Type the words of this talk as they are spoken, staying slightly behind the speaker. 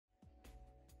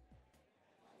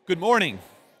Good morning.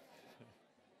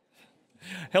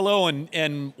 Hello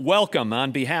and welcome.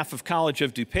 On behalf of College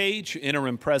of DuPage,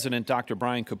 Interim President Dr.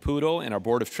 Brian Caputo and our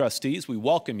Board of Trustees, we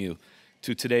welcome you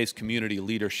to today's Community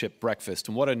Leadership Breakfast.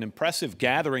 And what an impressive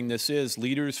gathering this is.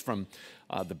 Leaders from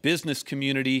the business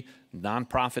community,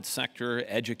 nonprofit sector,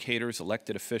 educators,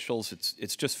 elected officials.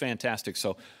 It's just fantastic.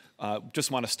 So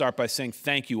just want to start by saying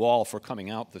thank you all for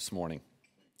coming out this morning.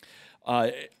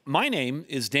 My name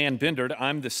is Dan Bindard.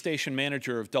 I'm the station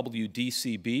manager of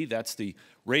WDCB. That's the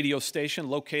radio station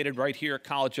located right here at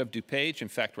College of DuPage. In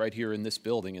fact, right here in this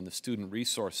building in the Student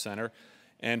Resource Center.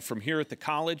 And from here at the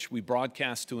college, we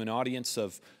broadcast to an audience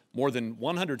of more than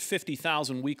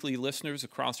 150,000 weekly listeners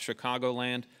across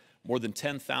Chicagoland, more than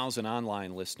 10,000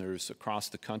 online listeners across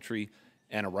the country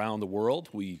and around the world.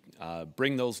 We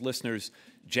bring those listeners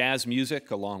jazz music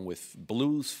along with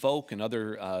blues, folk, and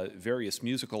other various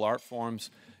musical art forms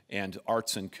and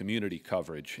arts and community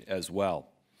coverage as well.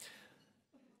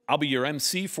 I'll be your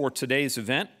MC for today's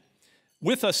event.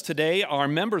 With us today are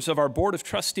members of our Board of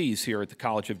Trustees here at the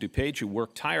College of DuPage who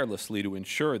work tirelessly to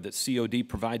ensure that COD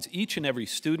provides each and every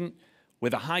student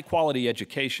with a high-quality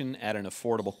education at an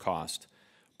affordable cost.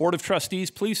 Board of Trustees,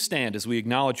 please stand as we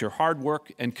acknowledge your hard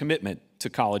work and commitment to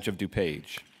College of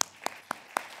DuPage.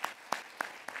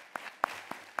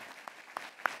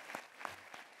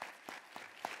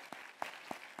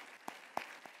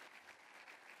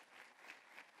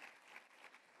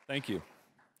 Thank you.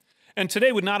 And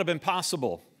today would not have been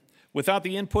possible without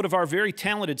the input of our very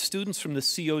talented students from the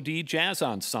COD Jazz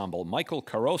Ensemble, Michael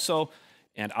Caruso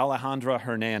and Alejandra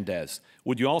Hernandez.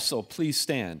 Would you also please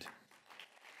stand?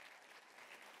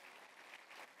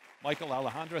 Michael,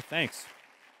 Alejandra, thanks.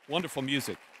 Wonderful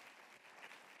music.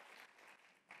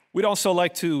 We'd also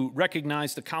like to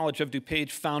recognize the College of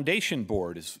DuPage Foundation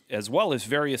Board as well as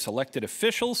various elected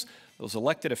officials. Those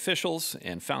elected officials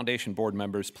and Foundation Board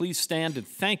members, please stand and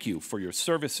thank you for your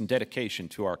service and dedication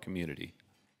to our community.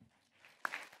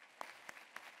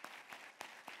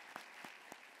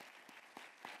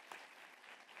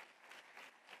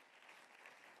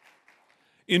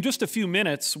 In just a few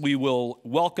minutes, we will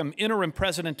welcome Interim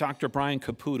President Dr. Brian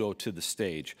Caputo to the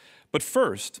stage. But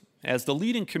first, as the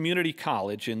leading community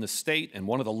college in the state and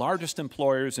one of the largest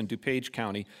employers in DuPage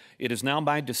County, it is now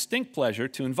my distinct pleasure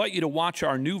to invite you to watch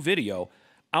our new video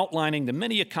outlining the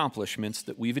many accomplishments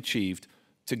that we've achieved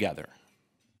together.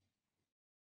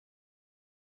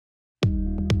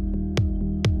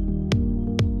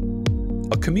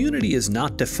 A community is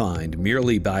not defined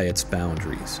merely by its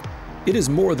boundaries. It is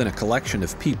more than a collection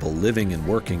of people living and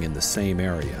working in the same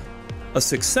area. A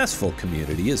successful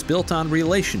community is built on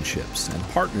relationships and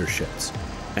partnerships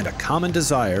and a common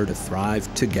desire to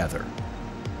thrive together.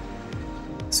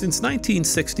 Since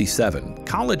 1967,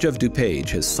 College of DuPage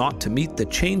has sought to meet the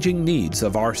changing needs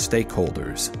of our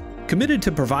stakeholders, committed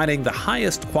to providing the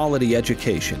highest quality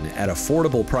education at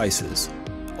affordable prices,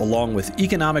 along with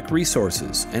economic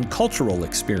resources and cultural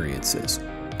experiences.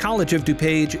 College of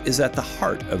DuPage is at the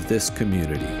heart of this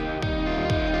community.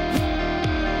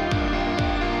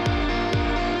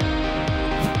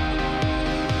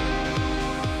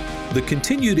 The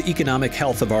continued economic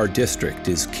health of our district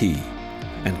is key,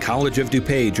 and College of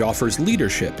DuPage offers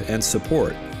leadership and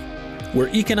support, where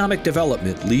economic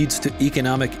development leads to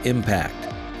economic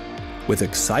impact. With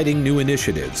exciting new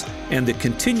initiatives and the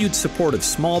continued support of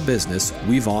small business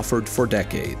we've offered for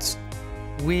decades.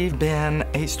 We've been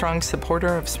a strong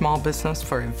supporter of small business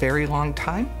for a very long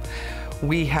time.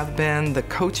 We have been the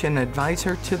coach and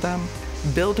advisor to them,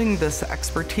 building this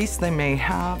expertise they may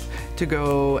have to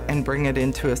go and bring it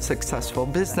into a successful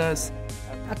business.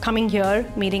 Coming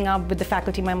here, meeting up with the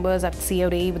faculty members at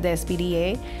COD with the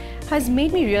SBDA has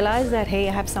made me realize that, hey,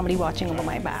 I have somebody watching over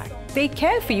my back. They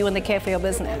care for you and they care for your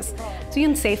business. So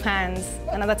you're in safe hands,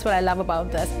 and that's what I love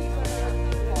about this.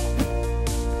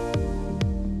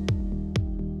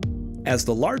 As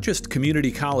the largest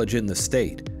community college in the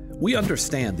state, we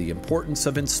understand the importance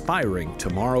of inspiring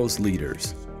tomorrow's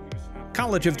leaders.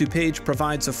 College of DuPage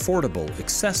provides affordable,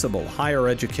 accessible higher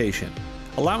education,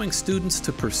 allowing students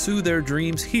to pursue their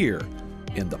dreams here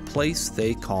in the place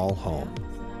they call home.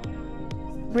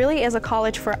 Really is a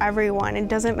college for everyone. It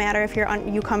doesn't matter if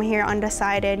you come here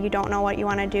undecided, you don't know what you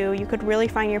want to do. You could really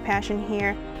find your passion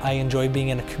here. I enjoy being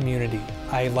in a community.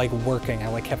 I like working, I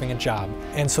like having a job.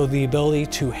 And so the ability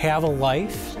to have a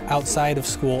life outside of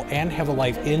school and have a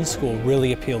life in school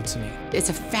really appealed to me. It's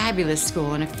a fabulous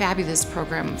school and a fabulous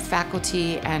program of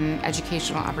faculty and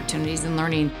educational opportunities and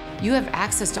learning. You have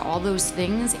access to all those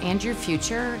things and your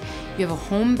future. You have a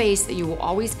home base that you will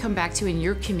always come back to in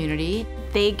your community.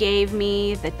 They gave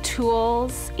me the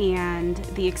tools and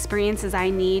the experiences I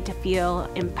need to feel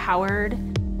empowered.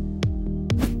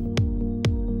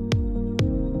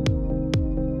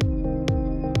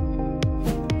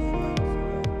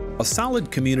 A solid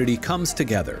community comes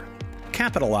together,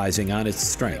 capitalizing on its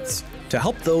strengths to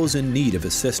help those in need of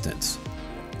assistance.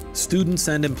 Students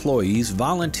and employees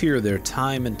volunteer their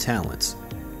time and talents,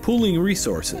 pooling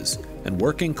resources and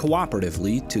working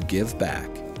cooperatively to give back.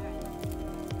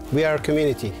 We are a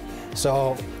community,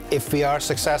 so if we are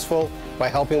successful by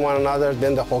helping one another,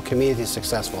 then the whole community is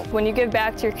successful. When you give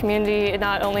back to your community, it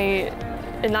not only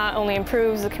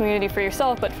improves the community for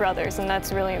yourself, but for others, and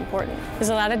that's really important. There's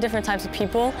a lot of different types of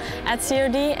people at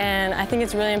COD, and I think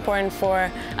it's really important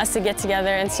for us to get together,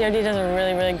 and COD does a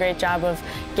really, really great job of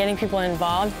getting people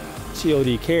involved.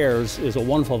 COD Cares is a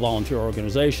wonderful volunteer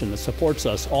organization that supports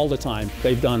us all the time.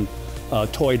 They've done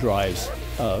toy drives,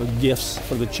 gifts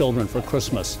for the children for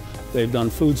Christmas. They've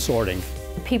done food sorting.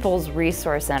 People's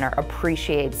Resource Center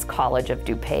appreciates College of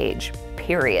DuPage,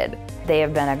 period. They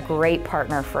have been a great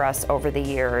partner for us over the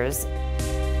years.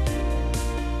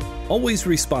 Always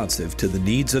responsive to the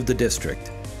needs of the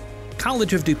district,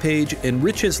 College of DuPage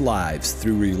enriches lives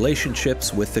through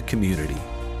relationships with the community.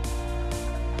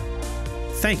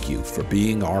 Thank you for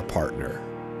being our partner.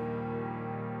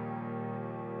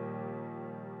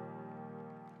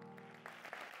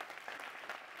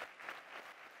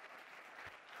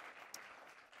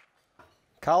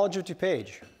 College of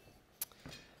DuPage.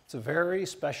 It's a very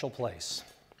special place,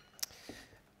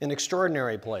 an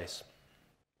extraordinary place,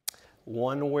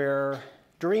 one where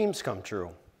dreams come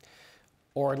true,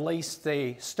 or at least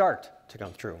they start to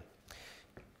come true.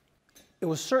 It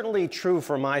was certainly true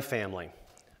for my family.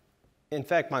 In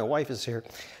fact, my wife is here.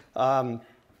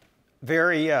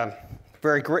 Very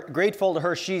grateful to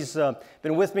her. She's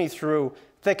been with me through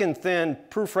thick and thin,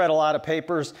 proofread a lot of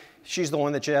papers. She's the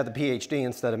one that should have the PhD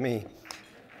instead of me.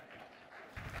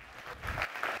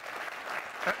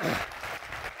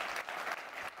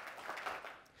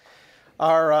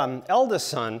 Our eldest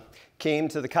son came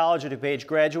to the College of DuPage,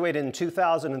 graduated in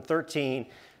 2013,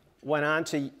 went on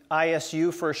to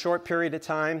ISU for a short period of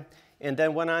time, and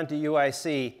then went on to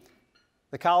UIC.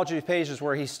 The College of DuPage is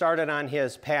where he started on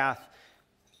his path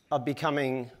of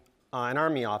becoming an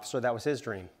Army officer. That was his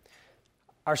dream.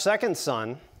 Our second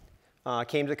son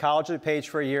came to the College of DuPage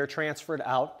for a year, transferred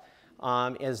out,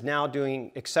 is now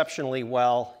doing exceptionally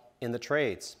well in the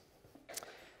trades.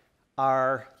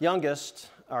 Our youngest,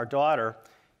 our daughter,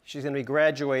 she's going to be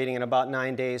graduating in about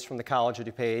 9 days from the College of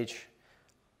DuPage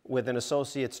with an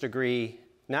associate's degree.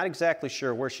 Not exactly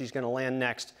sure where she's going to land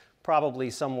next,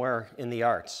 probably somewhere in the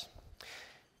arts.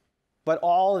 But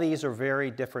all of these are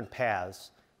very different paths.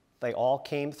 They all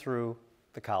came through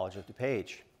the College of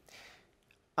DuPage.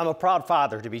 I'm a proud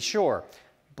father, to be sure,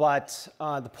 but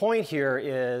the point here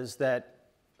is that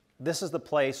this is the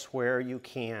place where you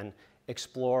can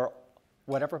explore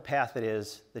whatever path it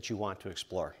is that you want to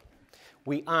explore.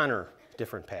 We honor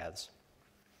different paths.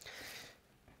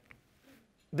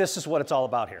 This is what it's all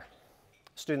about here,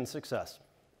 student success.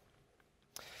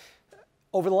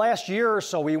 Over the last year or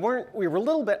so, we were a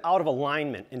little bit out of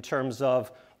alignment in terms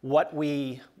of what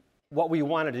we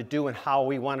wanted to do and how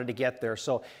we wanted to get there.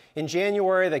 So in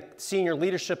January, the senior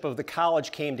leadership of the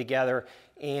college came together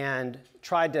and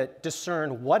tried to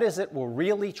discern what is it we're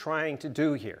really trying to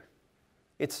do here.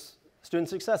 It's student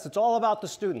success. It's all about the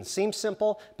students. Seems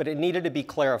simple, but it needed to be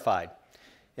clarified.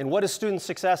 And what does student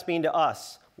success mean to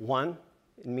us? One,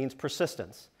 it means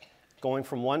persistence. Going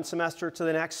from one semester to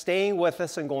the next, staying with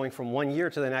us, and going from 1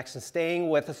 year to the next, and staying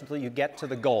with us until you get to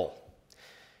the goal.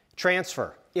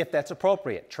 Transfer, if that's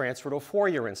appropriate. Transfer to a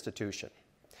four-year institution.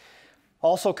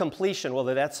 Also completion,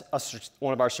 whether that's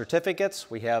one of our certificates,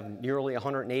 we have nearly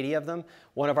 180 of them.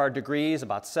 One of our degrees,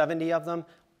 about 70 of them.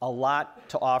 A lot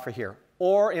to offer here.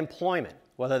 Or employment,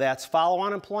 whether that's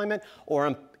follow-on employment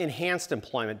or enhanced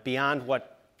employment beyond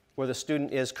where the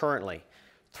student is currently.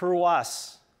 Through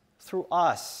us,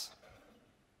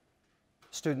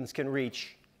 students can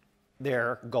reach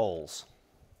their goals.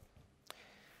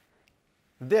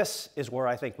 This is where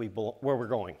I think where we're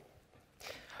going.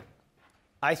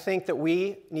 I think that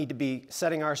we need to be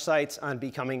setting our sights on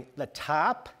becoming the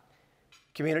top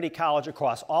community college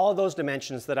across all of those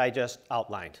dimensions that I just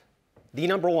outlined. The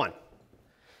number one.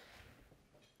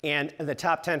 And the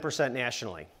top 10%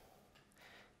 nationally.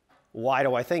 Why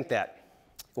do I think that?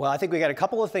 Well, I think we got a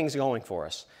couple of things going for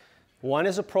us. One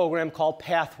is a program called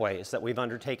Pathways that we've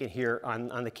undertaken here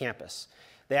on the campus.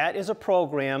 That is a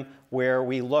program where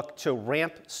we look to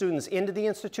ramp students into the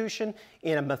institution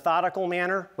in a methodical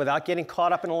manner without getting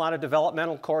caught up in a lot of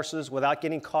developmental courses, without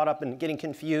getting caught up and getting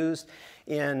confused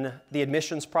in the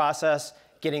admissions process,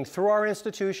 getting through our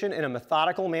institution in a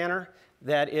methodical manner.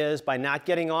 That is by not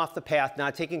getting off the path,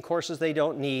 not taking courses they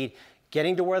don't need,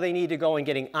 getting to where they need to go and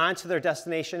getting onto their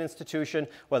destination institution,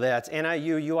 whether that's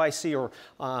NIU, UIC,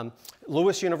 or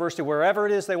Lewis University, wherever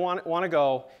it is they want to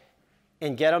go,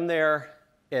 and get them there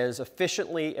as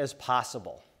efficiently as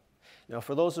possible. Now,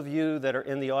 for those of you that are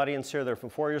in the audience here that are from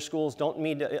four-year schools, don't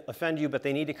mean to offend you, but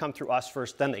they need to come through us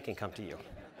first, then they can come to you.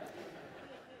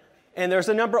 And there's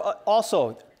a number,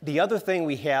 also, the other thing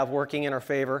we have working in our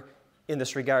favor in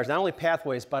this regard is not only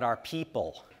pathways, but our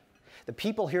people. The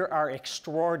people here are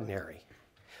extraordinary.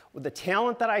 The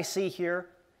talent that I see here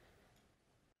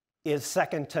is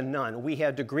second to none. We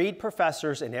have degreed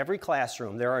professors in every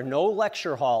classroom. There are no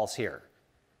lecture halls here.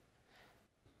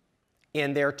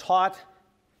 And they're taught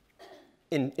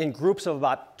in groups of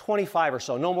about 25 or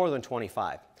so, no more than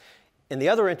 25. And the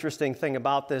other interesting thing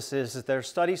about this is that there are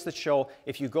studies that show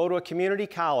if you go to a community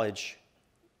college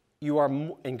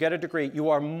and get a degree, you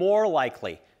are more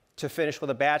likely to finish with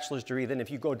a bachelor's degree than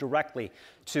if you go directly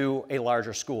to a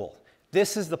larger school.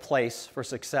 This is the place for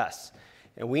success.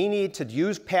 And we need to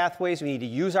use pathways, we need to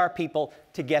use our people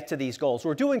to get to these goals.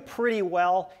 We're doing pretty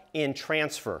well in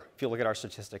transfer, if you look at our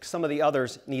statistics. Some of the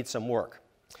others need some work.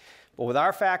 But with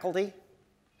our faculty,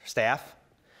 staff,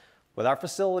 with our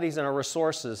facilities and our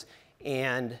resources,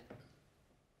 and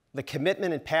the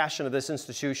commitment and passion of this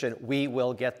institution, we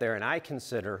will get there. And I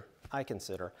consider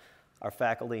our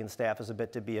faculty and staff as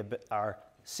our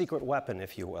secret weapon,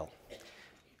 if you will.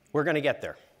 We're going to get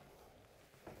there.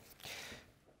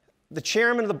 The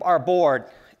chairman of our board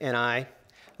and I,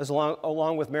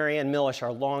 along with Mary Ann Millish,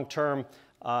 our long-term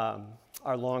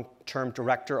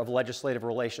director of legislative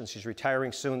relations, she's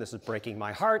retiring soon. This is breaking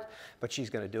my heart, but she's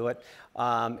going to do it.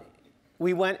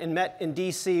 We went and met in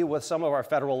D.C. with some of our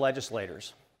federal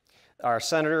legislators, our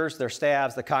senators, their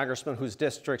staffs, the congressmen whose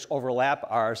districts overlap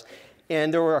ours.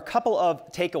 And there were a couple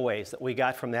of takeaways that we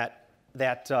got from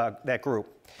that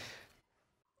group.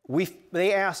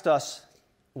 They asked us,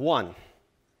 one,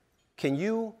 can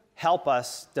you help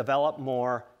us develop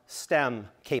more STEM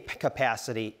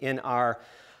capacity in our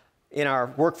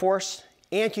workforce?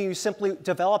 And can you simply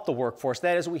develop the workforce?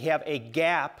 That is, we have a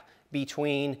gap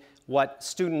between what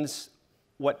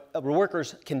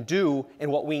workers can do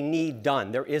and what we need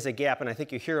done. There is a gap, and I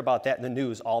think you hear about that in the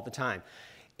news all the time.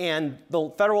 And the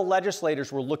federal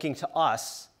legislators were looking to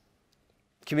us,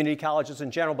 community colleges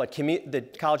in general, but the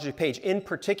College of DuPage in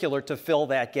particular, to fill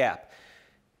that gap.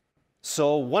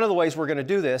 So one of the ways we're going to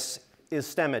do this is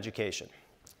STEM education.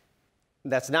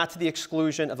 That's not to the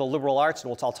exclusion of the liberal arts,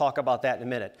 and I'll talk about that in a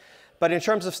minute. But in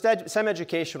terms of STEM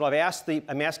education, what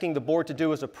I'm asking the board to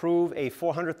do is approve a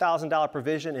 $400,000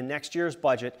 provision in next year's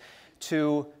budget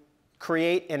to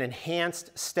create an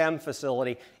enhanced STEM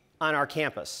facility on our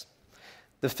campus.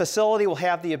 The facility will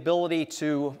have the ability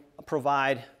to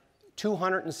provide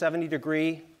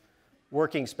 270-degree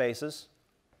working spaces,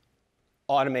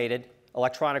 automated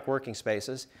electronic working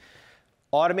spaces,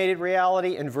 automated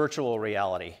reality and virtual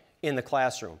reality in the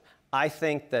classroom. I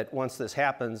think that once this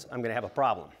happens, I'm going to have a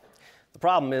problem. The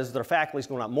problem is that our faculty is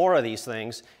going to want more of these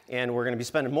things, and we're going to be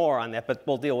spending more on that, but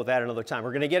we'll deal with that another time.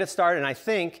 We're going to get it started, and I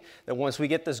think that once we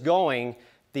get this going,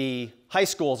 the high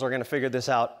schools are going to figure this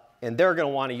out, and they're going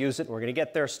to want to use it. We're going to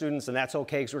get their students, and that's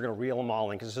okay because we're going to reel them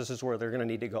all in because this is where they're going to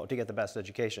need to go to get the best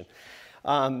education.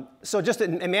 So just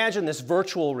imagine this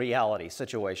virtual reality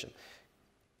situation.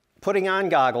 Putting on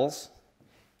goggles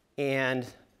and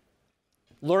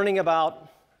learning about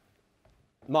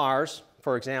Mars,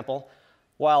 for example,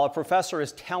 while a professor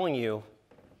is telling you,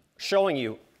 showing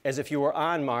you as if you were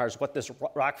on Mars what this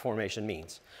rock formation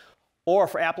means. Or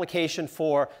for application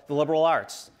for the liberal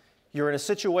arts, you're in a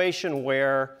situation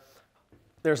where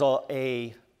there's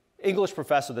a English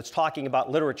professor that's talking about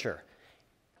literature.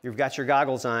 You've got your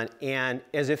goggles on, and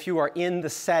as if you are in the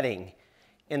setting,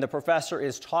 and the professor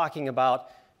is talking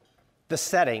about the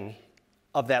setting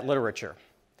of that literature.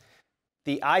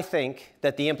 I think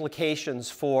that the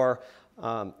implications for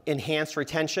enhanced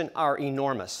retention are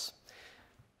enormous.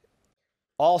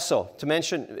 Also, to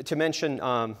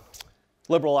mention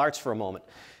liberal arts for a moment.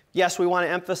 Yes, we want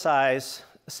to emphasize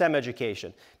STEM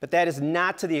education, but that is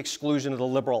not to the exclusion of the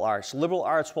liberal arts. Liberal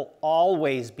arts will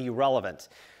always be relevant.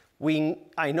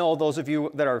 I know those of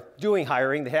you that are doing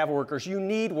hiring, that have workers, you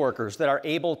need workers that are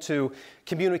able to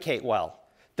communicate well,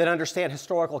 that understand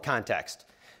historical context,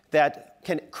 that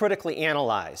can critically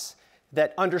analyze,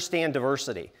 that understand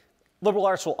diversity. Liberal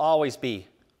arts will always be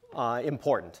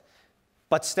important,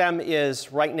 but STEM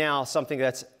is right now something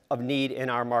that's of need in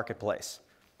our marketplace.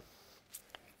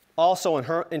 Also,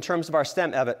 in terms of our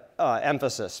STEM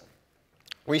emphasis,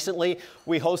 recently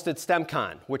we hosted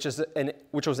STEMCon, which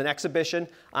was an exhibition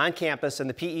on campus in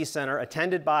the PE Center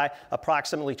attended by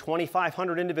approximately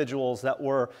 2,500 individuals that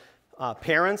were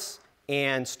parents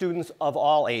and students of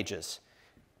all ages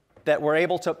that were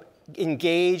able to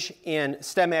engage in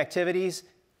STEM activities,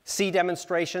 see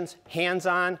demonstrations,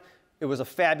 hands-on. It was a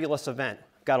fabulous event.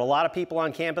 Got a lot of people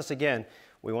on campus. Again,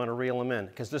 we want to reel them in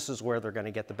because this is where they're going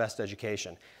to get the best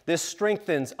education. This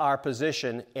strengthens our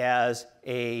position as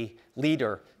a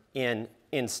leader in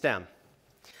STEM.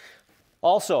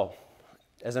 Also,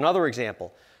 as another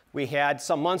example, we had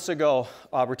some months ago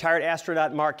retired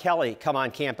astronaut Mark Kelly come on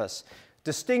campus.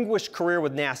 Distinguished career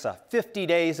with NASA, 50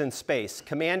 days in space,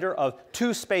 commander of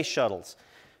 2 space shuttles.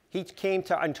 He came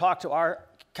to and talked to our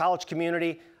college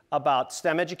community about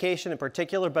STEM education in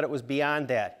particular, but it was beyond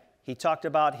that. He talked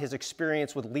about his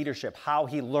experience with leadership, how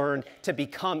he learned to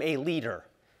become a leader,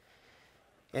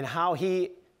 and how he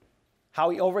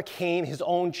overcame his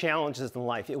own challenges in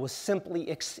life. It was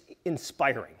simply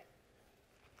inspiring.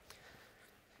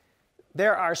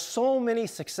 There are so many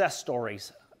success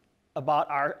stories about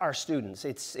our students.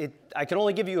 I can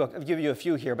only give you a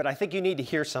few here, but I think you need to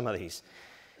hear some of these.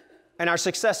 And our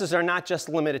successes are not just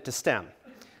limited to STEM.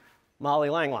 Molly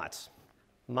Langlotz.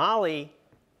 Molly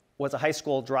was a high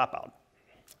school dropout.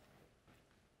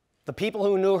 The people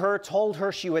who knew her told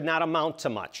her she would not amount to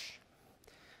much.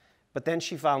 But then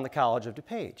she found the College of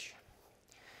DuPage.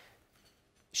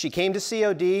 She came to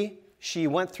COD. She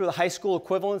went through the high school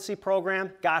equivalency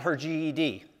program, got her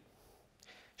GED.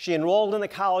 She enrolled in the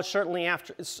college shortly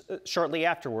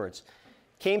afterwards.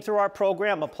 Came through our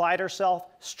program, applied herself,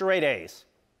 straight A's.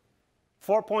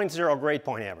 4.0 grade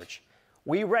point average.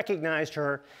 We recognized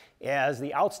her as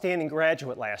the outstanding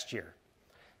graduate last year.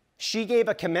 She gave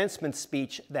a commencement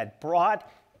speech that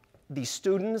brought the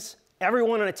students,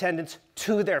 everyone in attendance,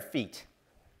 to their feet.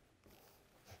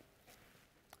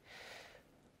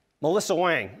 Melissa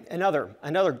Wang,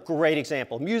 another great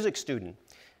example, music student.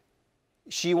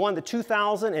 She won the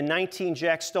 2019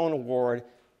 Jack Stone Award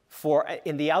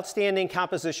in the outstanding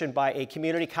composition by a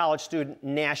community college student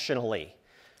nationally.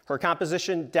 Her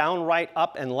composition, Down, Right,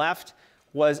 Up, and Left,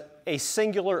 was a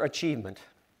singular achievement.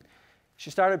 She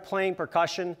started playing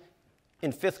percussion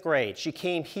in 5th grade. She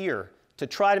came here to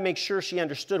try to make sure she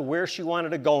understood where she wanted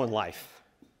to go in life.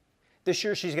 This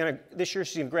year she's going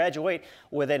to graduate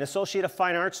with an Associate of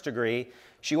Fine Arts degree.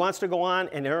 She wants to go on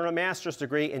and earn a master's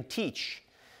degree and teach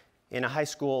in a high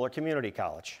school or community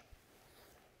college.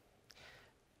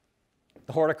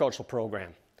 The horticultural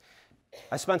program.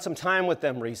 I spent some time with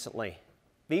them recently.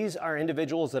 These are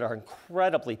individuals that are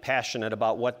incredibly passionate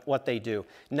about what they do.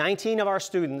 19 of our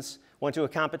students went to a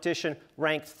competition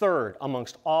ranked 3rd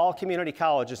amongst all community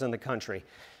colleges in the country.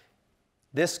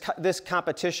 This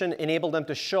competition enabled them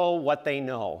to show what they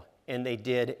know, and they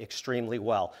did extremely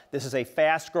well. This is a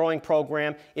fast-growing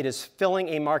program. It is filling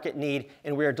a market need,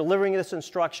 and we are delivering this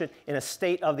instruction in a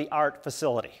state-of-the-art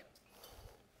facility.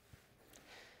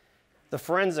 The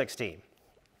forensics team.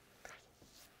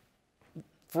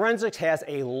 Forensics has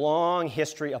a long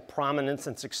history of prominence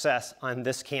and success on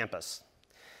this campus.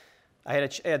 I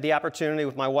had the opportunity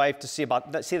with my wife to see them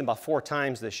about 4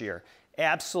 times this year.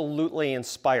 Absolutely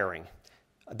inspiring.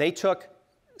 They took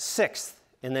 6th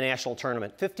in the national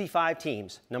tournament, 55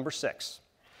 teams, number 6.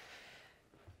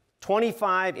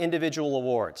 25 individual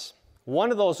awards.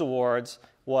 One of those awards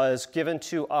was given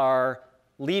to our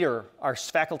leader, our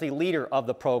faculty leader of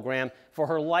the program, for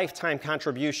her lifetime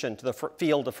contribution to the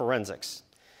field of forensics.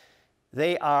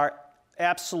 They are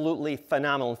absolutely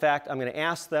phenomenal. In fact, I'm going to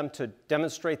ask them to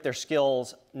demonstrate their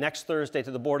skills next Thursday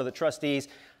to the Board of the Trustees.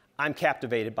 I'm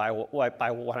captivated by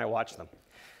when I watch them.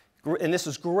 And this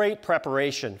is great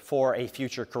preparation for a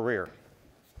future career.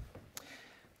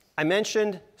 I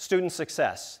mentioned student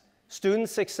success. Student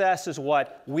success is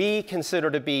what we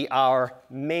consider to be our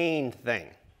main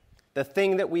thing, the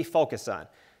thing that we focus on.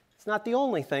 It's not the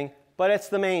only thing, but it's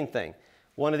the main thing.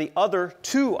 One of the other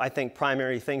 2, I think,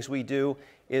 primary things we do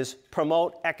is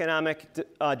promote economic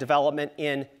development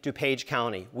in DuPage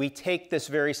County. We take this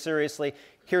very seriously.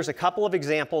 Here's a couple of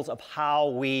examples of how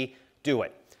we do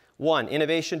it. 1,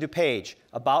 Innovation DuPage,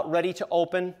 about ready to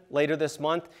open later this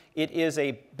month. It is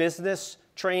a business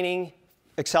training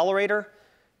accelerator,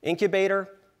 incubator,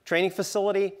 training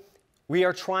facility. We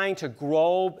are trying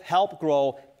to help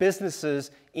grow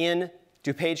businesses in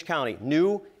DuPage County,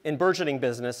 new and burgeoning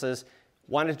businesses,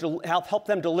 wanted to help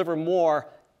them deliver more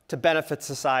to benefit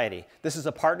society. This is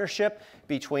a partnership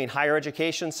between higher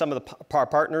education, some of our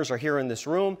partners are here in this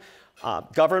room,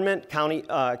 government,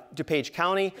 DuPage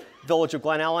County, Village of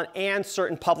Glen Ellen, and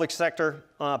certain public sector,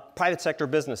 private sector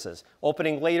businesses.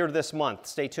 Opening later this month.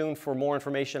 Stay tuned for more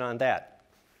information on that.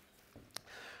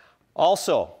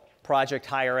 Also, Project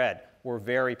Higher Ed. We're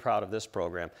very proud of this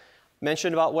program.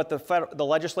 Mentioned about what the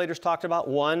legislators talked about.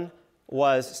 One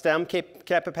was STEM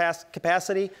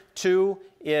capacity. 2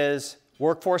 is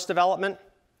workforce development.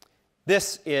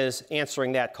 This is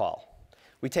answering that call.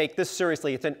 We take this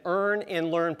seriously. It's an earn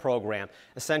and learn program,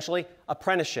 essentially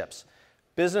apprenticeships.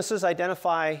 Businesses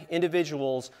identify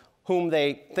individuals whom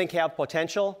they think have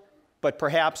potential, but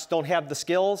perhaps don't have the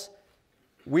skills.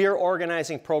 We are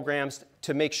organizing programs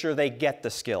to make sure they get the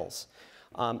skills.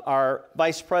 Our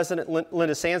Vice President,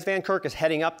 Linda Sands Van Kirk, is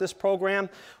heading up this program.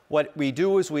 What we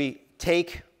do is we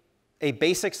take a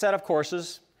basic set of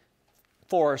courses,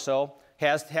 4 or so,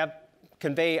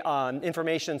 convey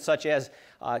information such as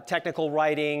technical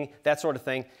writing, that sort of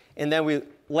thing, and then we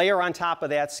layer on top of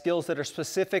that skills that are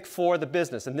specific for the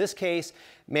business. In this case,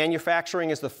 manufacturing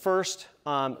is the first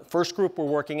group we're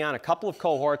working on, a couple of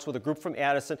cohorts with a group from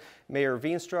Addison. Mayor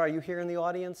Veenstra, are you here in the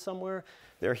audience somewhere?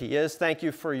 There he is. Thank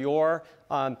you for your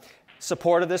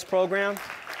support of this program.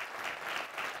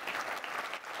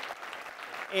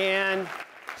 And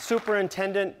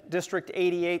Superintendent District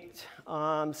 88,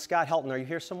 Scott Helton, are you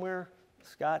here somewhere?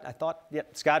 Scott, I thought,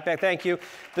 yep, Scott back, thank you.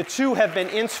 The two have been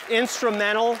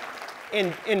instrumental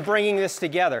in bringing this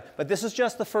together, but this is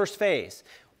just the first phase.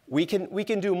 We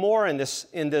can do more in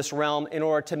this realm in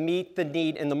order to meet the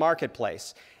need in the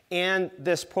marketplace. And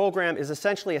this program is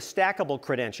essentially a stackable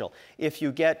credential. If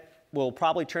you will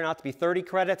probably turn out to be 30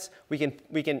 credits. We can,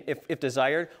 if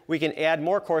desired, we can add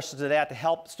more courses to that to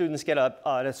help students get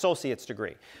an associate's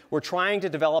degree. We're trying to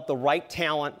develop the right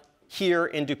talent here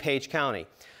in DuPage County.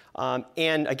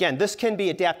 And again, this can be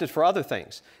adapted for other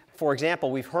things. For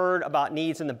example, we've heard about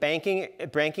needs in the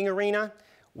banking arena.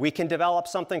 We can develop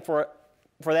something for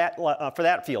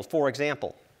that field. For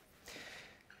example,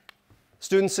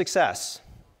 student success,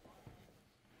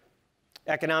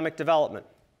 economic development.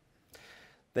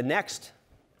 The next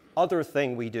other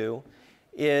thing we do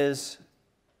is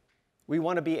we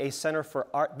want to be a center for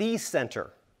art, the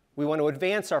center. We want to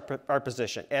advance our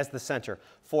position as the center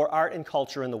for art and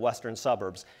culture in the western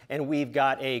suburbs, and we've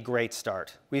got a great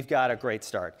start. We've got a great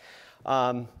start.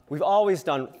 We've always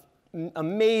done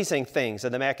amazing things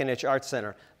at the McAninch Arts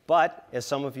Center, but as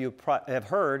some of you have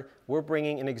heard, we're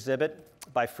bringing an exhibit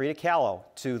by Frida Kahlo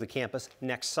to the campus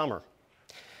next summer.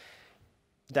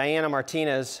 Diana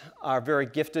Martinez, our very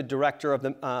gifted director of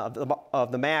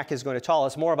the MAC, is going to tell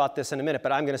us more about this in a minute,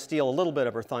 but I'm going to steal a little bit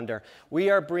of her thunder. We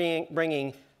are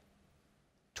bringing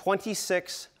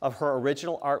 26 of her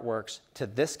original artworks to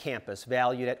this campus,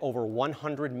 valued at over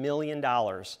 $100 million.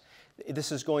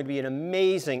 This is going to be an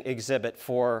amazing exhibit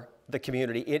for the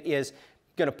community. It is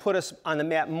going to put us on the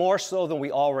map more so than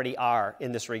we already are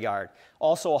in this regard.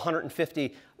 Also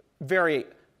 150 very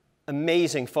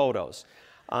amazing photos.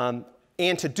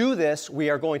 And to do this,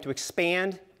 we are going to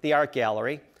expand the art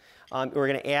gallery. We're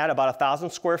going to add about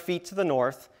 1,000 square feet to the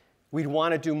north. We'd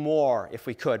want to do more if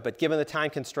we could, but given the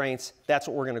time constraints, that's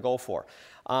what we're going to go for.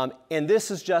 And this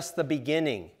is just the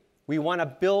beginning. We want to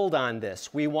build on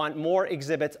this. We want more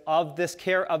exhibits of this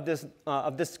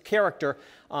character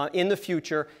in the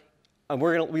future.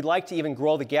 We'd like to even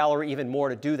grow the gallery even more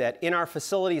to do that. In our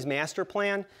facilities master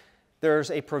plan,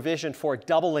 there's a provision for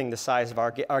doubling the size of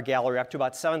our gallery up to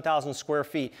about 7,000 square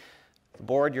feet. The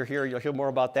board, you're here, you'll hear more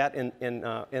about that in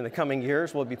the coming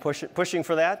years. We'll be pushing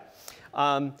for that.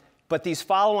 But these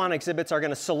follow-on exhibits are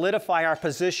going to solidify our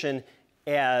position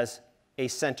as a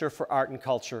center for art and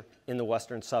culture in the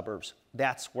western suburbs.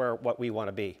 That's what we want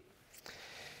to be.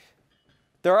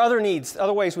 There are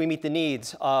other ways we meet the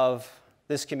needs of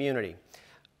this community.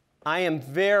 I am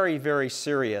very, very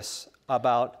serious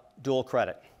about dual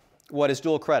credit. What is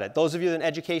dual credit? Those of you in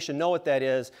education know what that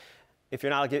is. If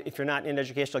you're not in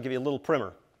education, I'll give you a little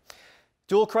primer.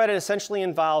 Dual credit essentially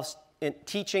involves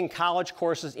teaching college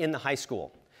courses in the high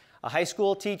school. A high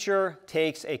school teacher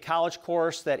takes a college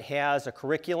course that has a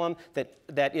curriculum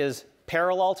that is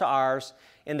parallel to ours,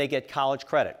 and they get college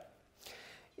credit.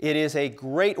 It is a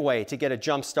great way to get a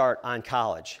jump start on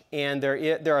college. And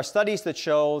there are studies that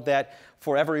show that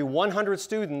for every 100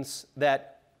 students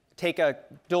that take a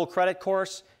dual credit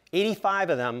course,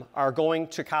 85 of them are going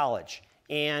to college.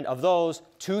 And of those,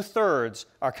 2/3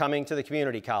 are coming to the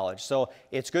community college. So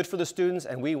it's good for the students,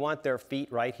 and we want their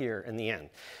feet right here in the end.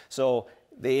 So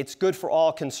it's good for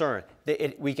all concerned.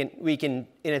 And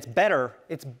it's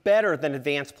better than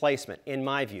advanced placement, in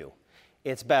my view.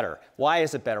 It's better. Why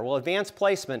is it better? Well, advanced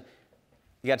placement,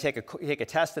 you got to take a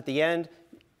test at the end.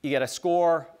 You got to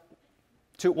score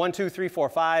 1, 2, 3, 4,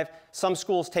 5. Some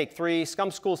schools take 3. Some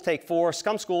schools take 4.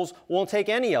 Some schools won't take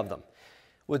any of them.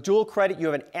 With dual credit, you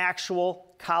have an actual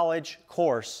college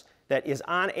course that is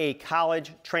on a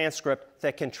college transcript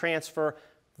that can transfer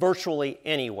virtually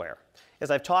anywhere.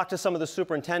 As I've talked to some of the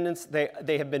superintendents,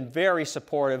 they have been very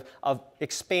supportive of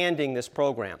expanding this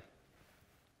program.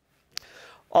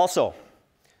 Also,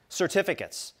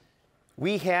 certificates.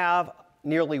 We have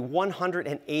nearly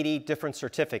 180 different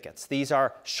certificates. These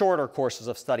are shorter courses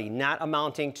of study, not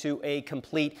amounting to a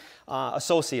complete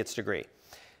associate's degree.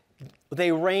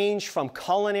 They range from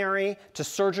culinary to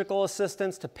surgical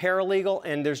assistants to paralegal,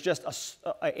 and there's just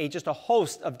a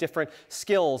host of different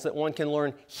skills that one can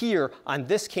learn here on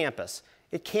this campus.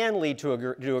 It can lead to a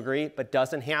degree, but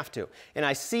doesn't have to. And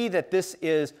I see that this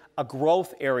is a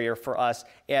growth area for us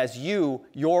as your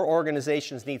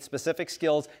organizations need specific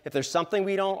skills. If there's something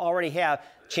we don't already have,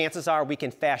 chances are we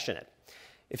can fashion it.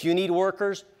 If you need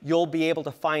workers, you'll be able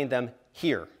to find them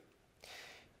here.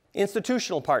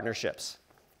 Institutional partnerships.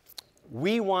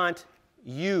 We want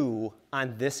you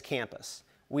on this campus.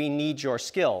 We need your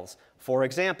skills. For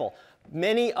example,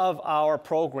 many of our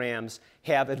programs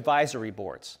have advisory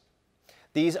boards.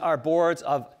 These are boards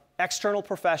of external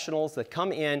professionals that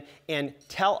come in and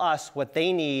tell us what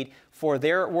they need for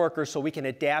their workers so we can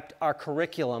adapt our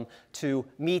curriculum to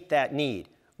meet that need.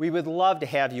 We would love to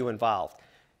have you involved.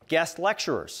 Guest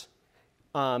lecturers.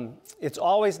 It's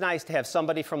always nice to have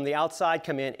somebody from the outside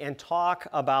come in and talk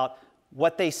about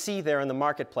what they see there in the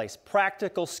marketplace,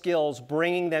 practical skills,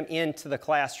 bringing them into the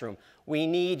classroom. We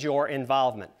need your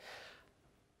involvement.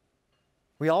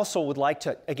 We also would like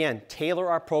to, again, tailor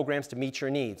our programs to meet your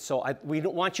needs. So we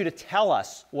don't want you to tell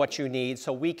us what you need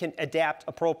so we can adapt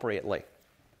appropriately.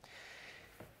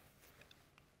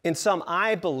 In sum,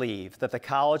 I believe that the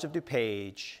College of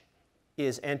DuPage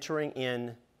is entering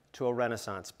into a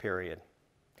renaissance period.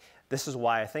 This is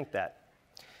why I think that.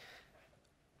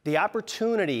 The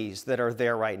opportunities that are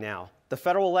there right now, the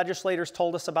federal legislators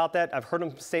told us about that. I've heard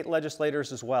them from state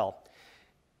legislators as well.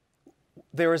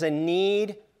 There is a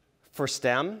need for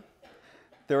STEM.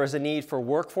 There is a need for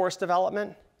workforce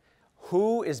development.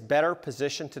 Who is better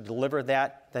positioned to deliver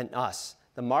that than us?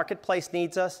 The marketplace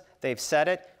needs us. They've said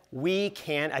it. We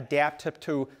can adapt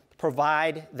to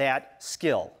provide that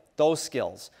skill, those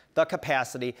skills, the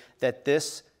capacity that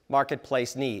this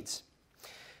marketplace needs.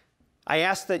 I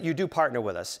ask that you do partner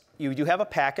with us. You do have a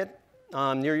packet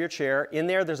near your chair. In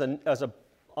there, there's a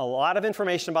lot of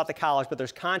information about the college, but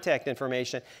there's contact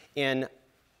information in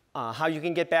how you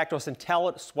can get back to us and tell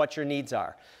us what your needs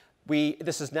are.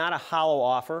 This is not a hollow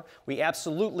offer. We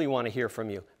absolutely want to hear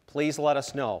from you. Please let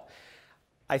us know.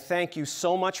 I thank you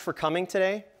so much for coming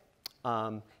today.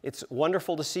 It's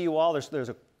wonderful to see you all. There's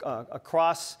a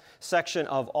cross-section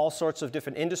of all sorts of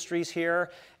different industries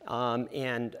here,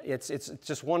 and it's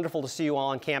just wonderful to see you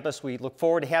all on campus. We look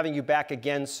forward to having you back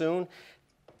again soon,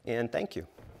 and thank you.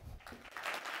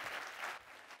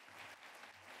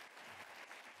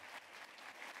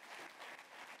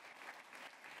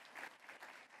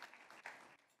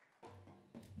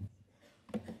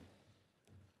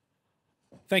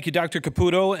 Thank you, Dr.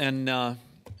 Caputo, and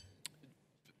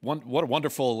what a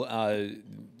wonderful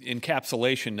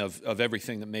encapsulation of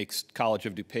everything that makes College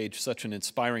of DuPage such an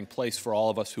inspiring place for all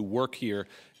of us who work here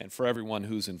and for everyone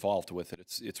who's involved with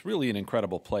it. It's really an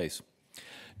incredible place.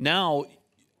 Now,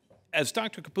 as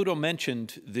Dr. Caputo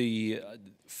mentioned, the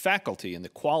faculty and the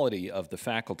quality of the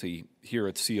faculty here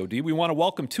at COD, we want to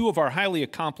welcome two of our highly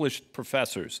accomplished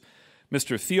professors,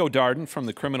 Mr. Theo Darden from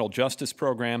the Criminal Justice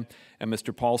Program and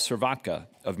Mr. Paul Servatka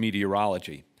of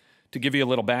Meteorology. To give you a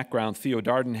little background, Theo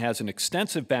Darden has an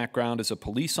extensive background as a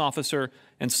police officer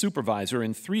and supervisor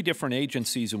in 3 different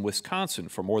agencies in Wisconsin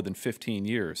for more than 15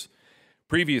 years.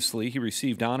 Previously, he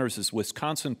received honors as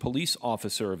Wisconsin Police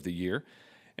Officer of the Year,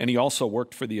 and he also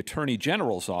worked for the Attorney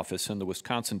General's office in the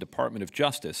Wisconsin Department of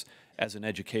Justice as an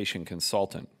education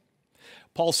consultant.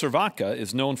 Paul Servatka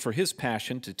is known for his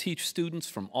passion to teach students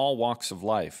from all walks of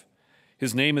life.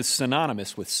 His name is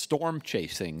synonymous with storm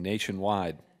chasing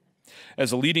nationwide.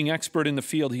 As a leading expert in the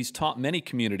field, he's taught many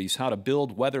communities how to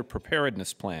build weather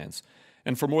preparedness plans.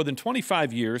 And for more than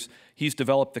 25 years, he's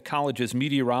developed the college's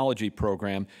meteorology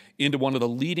program into one of the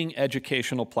leading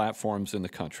educational platforms in the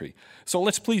country. So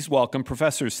let's please welcome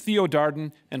Professors Theo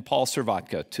Darden and Paul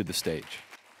Servatka to the stage.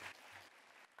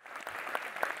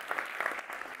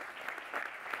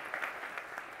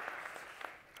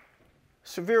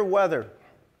 Severe weather,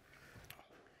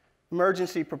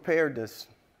 emergency preparedness.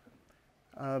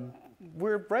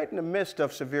 We're right in the midst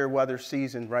of severe weather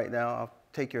season right now. I'll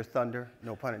take your thunder,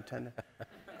 no pun intended.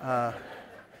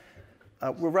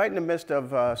 We're right in the midst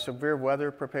of severe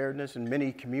weather preparedness, and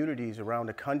many communities around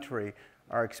the country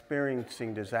are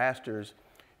experiencing disasters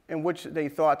in which they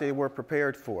thought they were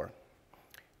prepared for.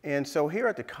 And so here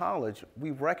at the college,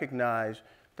 we recognize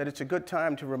that it's a good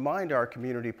time to remind our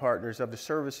community partners of the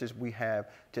services we have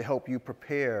to help you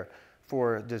prepare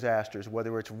for disasters,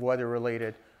 whether it's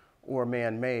weather-related or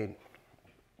man-made.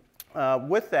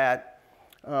 With that,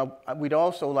 we'd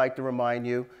also like to remind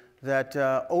you that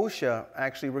OSHA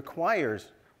actually requires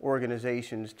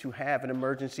organizations to have an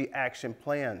emergency action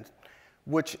plan,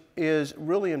 which is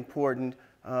really important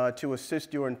to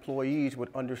assist your employees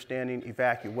with understanding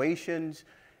evacuations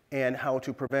and how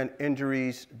to prevent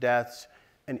injuries, deaths,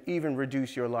 and even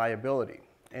reduce your liability.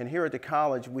 And here at the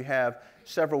college, we have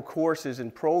several courses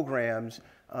and programs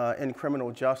in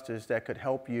criminal justice that could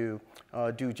help you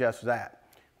do just that.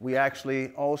 We actually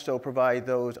also provide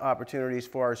those opportunities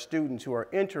for our students who are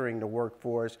entering the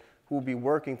workforce, who will be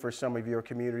working for some of your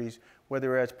communities,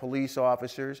 whether as police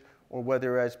officers or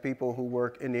whether as people who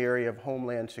work in the area of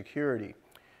homeland security.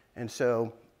 And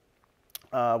so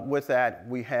with that,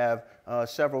 we have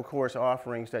several course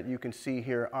offerings that you can see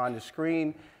here on the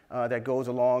screen that goes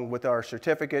along with our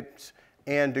certificates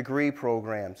and degree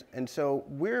programs. And so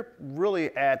we're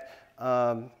really at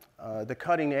the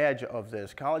cutting edge of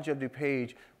this. College of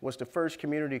DuPage was the first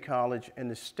community college in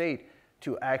the state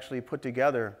to actually put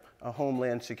together a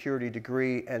Homeland Security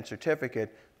degree and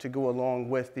certificate to go along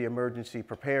with the emergency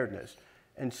preparedness.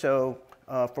 And so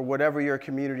for whatever your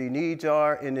community needs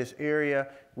are in this area,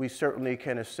 we certainly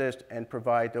can assist and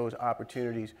provide those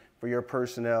opportunities for your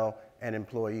personnel and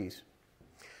employees.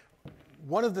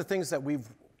 One of the things that we've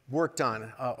worked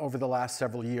on over the last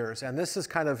several years, and this is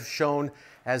kind of shown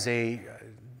as a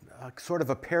sort of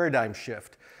a paradigm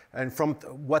shift, and from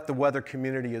what the weather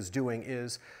community is doing,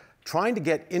 is trying to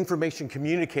get information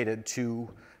communicated to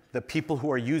the people who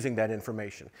are using that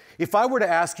information. If I were to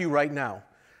ask you right now,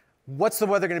 what's the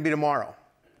weather going to be tomorrow?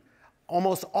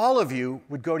 Almost all of you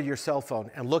would go to your cell phone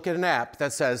and look at an app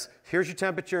that says, here's your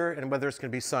temperature and whether it's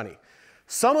going to be sunny.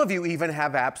 Some of you even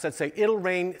have apps that say, it'll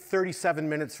rain 37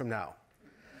 minutes from now.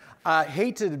 I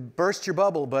hate to burst your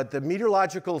bubble, but the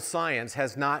meteorological science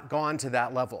has not gone to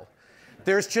that level.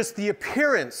 There's just the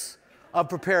appearance of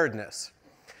preparedness.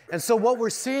 And so what we're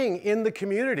seeing in the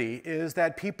community is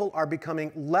that people are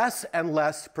becoming less and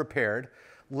less prepared,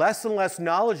 less and less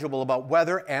knowledgeable about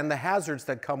weather and the hazards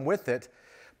that come with it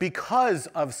because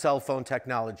of cell phone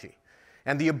technology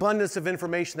and the abundance of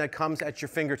information that comes at your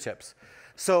fingertips.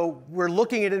 So we're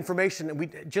looking at information,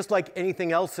 and just like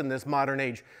anything else in this modern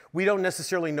age, we don't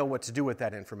necessarily know what to do with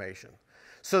that information.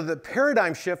 So the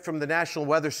paradigm shift from the National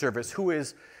Weather Service, who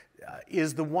is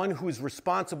the one who's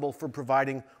responsible for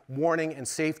providing warning and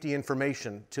safety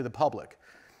information to the public.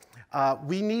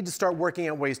 We need to start working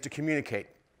out ways to communicate.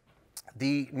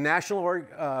 The National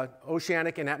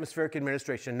Oceanic and Atmospheric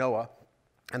Administration, NOAA,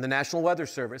 and the National Weather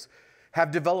Service have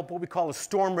developed what we call a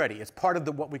Storm Ready. It's part of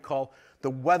what we call the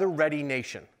Weather Ready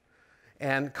Nation.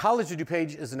 And College of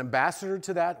DuPage is an ambassador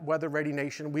to that Weather Ready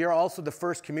Nation. We are also the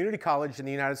first community college in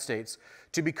the United States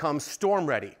to become Storm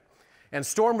Ready. And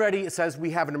Storm Ready says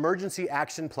we have an emergency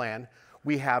action plan,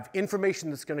 we have information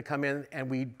that's going to come in, and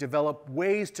we develop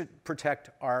ways to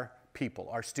protect our people,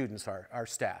 our students, our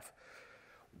staff.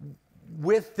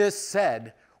 With this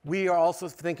said, we are also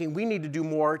thinking we need to do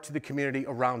more to the community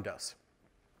around us.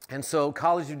 And so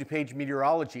College of DuPage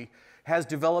Meteorology has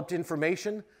developed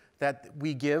information that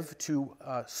we give to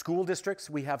school districts.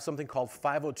 We have something called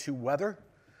 502 Weather,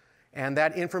 and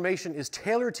that information is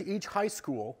tailored to each high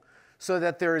school so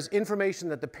that there is information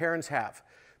that the parents have.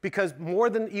 Because more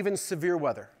than even severe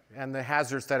weather and the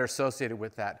hazards that are associated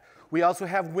with that, we also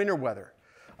have winter weather,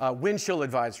 wind chill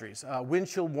advisories, wind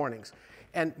chill warnings.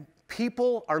 And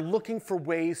people are looking for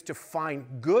ways to find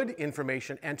good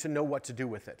information and to know what to do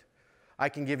with it. I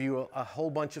can give you a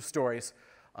whole bunch of stories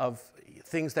of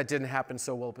things that didn't happen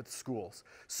so well with schools.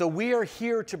 So we are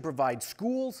here to provide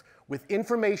schools with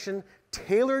information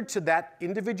tailored to that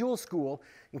individual school,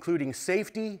 including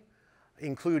safety,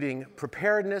 including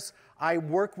preparedness. I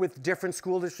work with different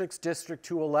school districts, District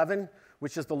 211,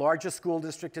 which is the largest school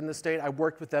district in the state. I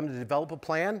worked with them to develop a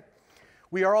plan.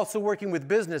 We are also working with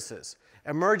businesses,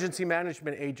 emergency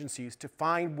management agencies to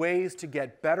find ways to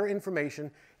get better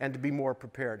information and to be more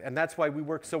prepared. And that's why we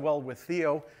work so well with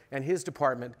Theo and his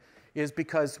department, is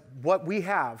because what we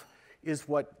have is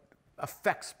what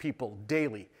affects people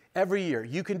daily. Every year,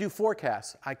 you can do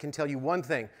forecasts. I can tell you one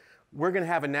thing. We're going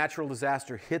to have a natural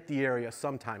disaster hit the area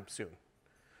sometime soon.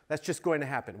 That's just going to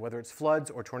happen, whether it's floods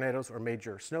or tornadoes or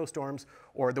major snowstorms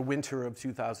or the winter of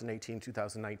 2018,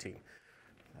 2019.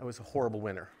 That was a horrible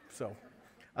winter. So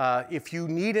if you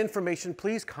need information,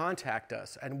 please contact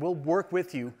us, and we'll work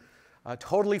with you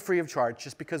totally free of charge,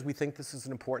 just because we think this is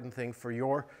an important thing for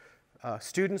your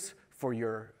students, for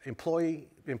your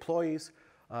employees,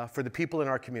 for the people in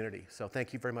our community. So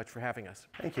thank you very much for having us.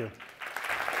 Thank you.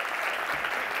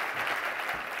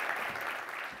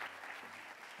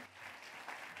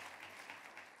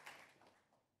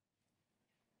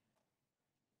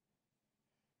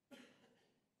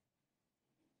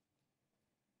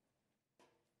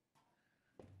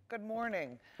 Good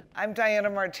morning. I'm Diana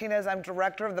Martinez. I'm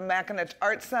director of the McAninch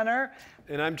Art Center.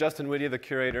 And I'm Justin Witte, the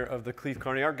curator of the College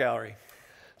County Art Gallery.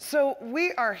 So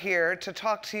we are here to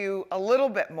talk to you a little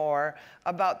bit more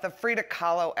about the Frida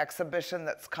Kahlo exhibition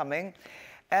that's coming.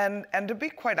 And to be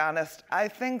quite honest, I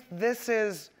think this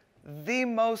is the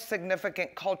most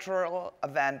significant cultural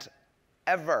event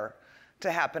ever to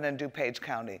happen in DuPage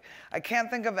County. I can't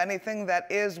think of anything that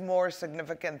is more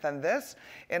significant than this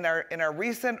in our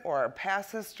recent or our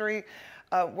past history.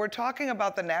 We're talking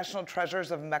about the national treasures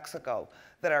of Mexico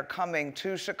that are coming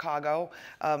to Chicago,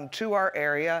 to our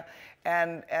area,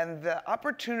 and the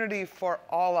opportunity for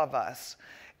all of us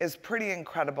is pretty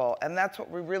incredible, and that's what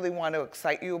we really want to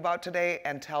excite you about today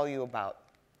and tell you about.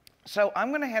 So I'm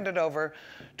going to hand it over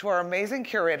to our amazing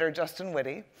curator, Justin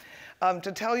Witte,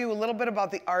 to tell you a little bit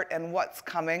about the art and what's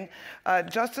coming.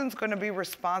 Justin's going to be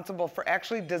responsible for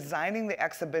actually designing the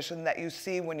exhibition that you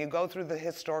see when you go through the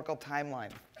historical timeline.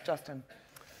 Justin.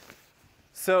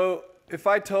 So if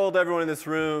I told everyone in this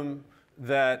room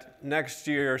that next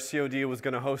year COD was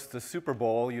going to host the Super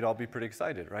Bowl, you'd all be pretty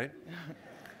excited, right?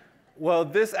 Well,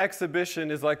 this exhibition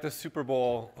is like the Super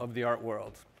Bowl of the art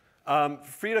world.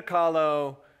 Frida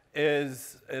Kahlo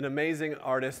is an amazing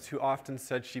artist who often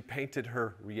said she painted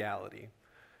her reality.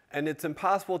 And it's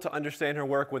impossible to understand her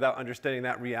work without understanding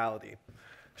that reality.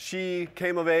 She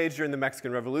came of age during the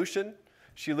Mexican Revolution.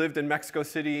 She lived in Mexico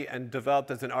City and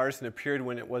developed as an artist in a period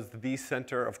when it was the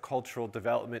center of cultural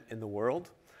development in the world.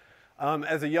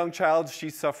 As a young child, she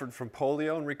suffered from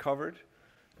polio and recovered.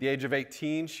 At the age of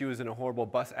 18, she was in a horrible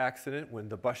bus accident when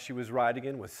the bus she was riding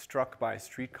in was struck by a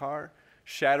streetcar,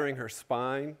 shattering her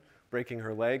spine, breaking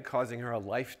her leg, causing her a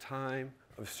lifetime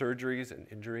of surgeries and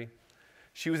injury.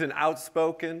 She was an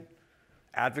outspoken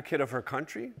advocate of her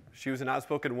country. She was an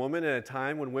outspoken woman at a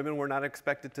time when women were not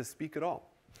expected to speak at all.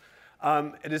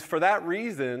 It is for that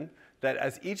reason that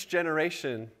as each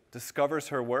generation discovers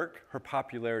her work, her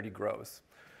popularity grows.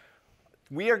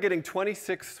 We are getting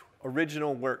 26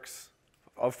 original works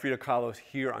of Frida Kahlo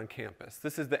here on campus.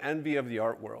 This is the envy of the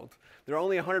art world. There are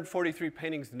only 143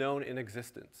 paintings known in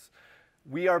existence.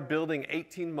 We are building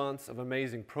 18 months of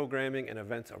amazing programming and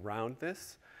events around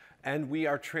this, and we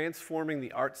are transforming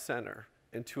the Art Center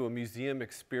into a museum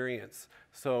experience.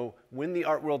 So when the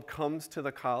art world comes to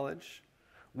the college,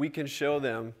 we can show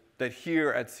them that here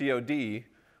at COD,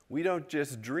 we don't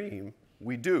just dream,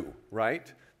 we do,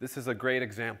 right? This is a great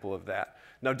example of that.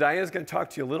 Now, Diana's going to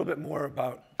talk to you a little bit more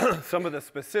about some of the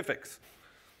specifics.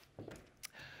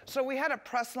 So we had a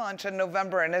press launch in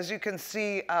November, and as you can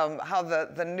see how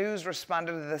the news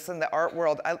responded to this in the art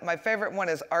world. My favorite one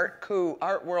is Art Coup,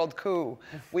 Art World Coup.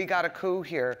 We got a coup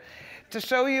here. To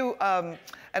show you an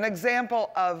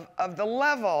example of the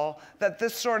level that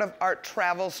this sort of art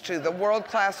travels to, the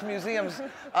world-class museums,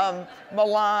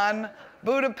 Milan,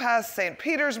 Budapest, St.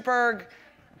 Petersburg,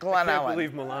 Glen Ellen. I can't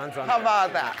believe Milan's on there. How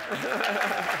about that?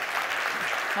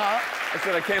 Huh? I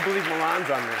said, I can't believe Milan's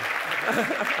on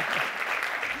there.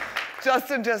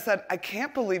 Justin just said, I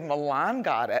can't believe Milan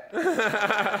got it.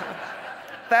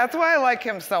 That's why I like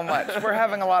him so much. We're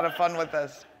having a lot of fun with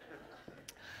this.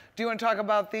 Do you want to talk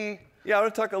about the... Yeah, I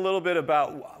want to talk a little bit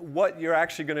about what you're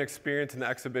actually going to experience in the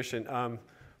exhibition.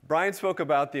 Brian spoke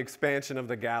about the expansion of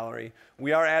the gallery.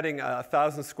 We are adding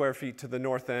 1,000 square feet to the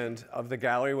north end of the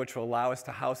gallery, which will allow us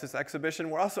to house this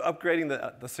exhibition. We're also upgrading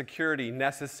the security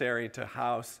necessary to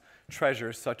house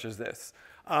treasures such as this.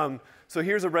 So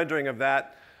here's a rendering of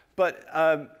that. But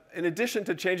in addition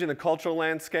to changing the cultural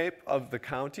landscape of the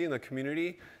county and the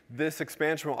community, this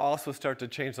expansion will also start to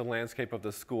change the landscape of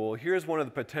the school. Here's one of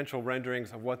the potential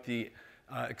renderings of what the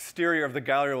exterior of the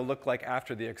gallery will look like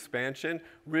after the expansion,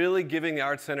 really giving the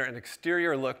Art Center an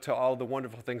exterior look to all the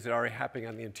wonderful things that are already happening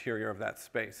on the interior of that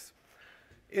space.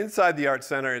 Inside the Art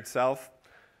Center itself,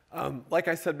 like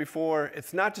I said before,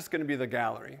 it's not just going to be the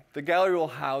gallery. The gallery will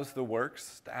house the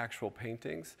works, the actual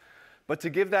paintings. But to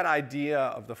give that idea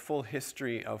of the full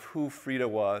history of who Frida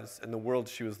was and the world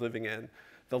she was living in,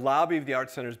 the lobby of the Art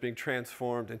Center is being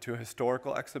transformed into a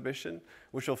historical exhibition,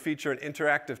 which will feature an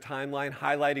interactive timeline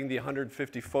highlighting the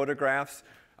 150 photographs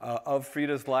of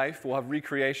Frida's life. We'll have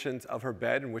recreations of her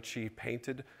bed in which she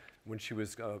painted when she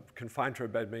was confined to her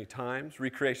bed many times,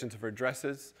 recreations of her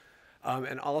dresses,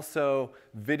 and also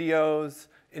videos,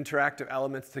 interactive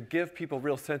elements to give people a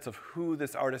real sense of who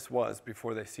this artist was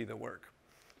before they see the work.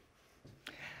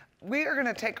 We are going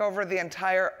to take over the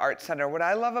entire Art Center. What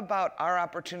I love about our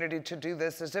opportunity to do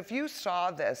this is if you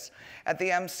saw this at the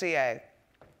MCA,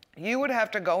 you would have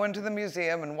to go into the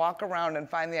museum and walk around and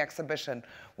find the exhibition.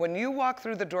 When you walk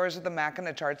through the doors of the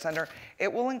McAninch Art Center,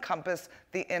 it will encompass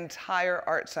the entire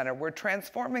Art Center. We're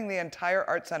transforming the entire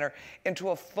Art Center into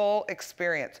a full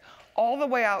experience, all the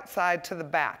way outside to the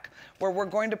back, where we're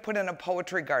going to put in a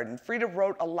poetry garden. Frida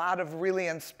wrote a lot of really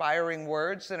inspiring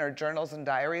words in her journals and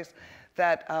diaries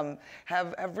that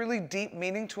have really deep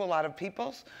meaning to a lot of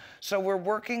people. So we're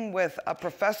working with a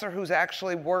professor who's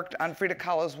actually worked on Frida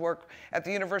Kahlo's work at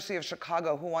the University of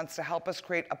Chicago, who wants to help us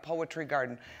create a poetry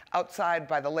garden outside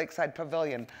by the Lakeside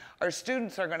Pavilion. Our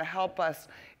students are going to help us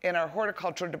in our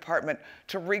horticulture department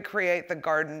to recreate the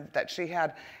garden that she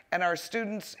had. And our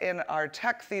students in our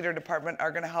tech theater department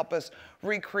are going to help us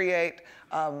recreate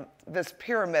this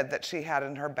pyramid that she had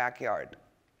in her backyard.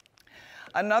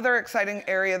 Another exciting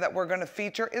area that we're going to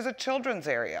feature is a children's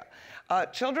area.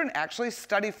 Children actually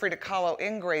study Frida Kahlo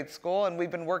in grade school, and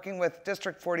we've been working with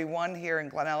District 41 here in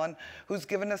Glen Ellen, who's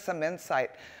given us some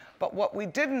insight. But what we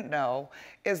didn't know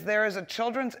is there is a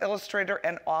children's illustrator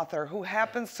and author who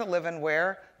happens to live in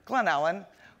where? Glen Ellen,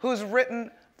 who's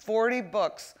written 40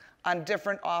 books on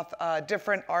different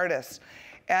artists.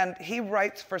 And he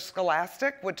writes for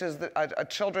Scholastic, which is a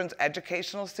children's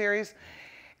educational series.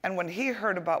 And when he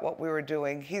heard about what we were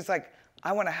doing, he's like,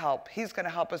 I want to help. He's going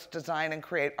to help us design and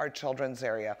create our children's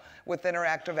area with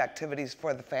interactive activities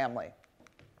for the family.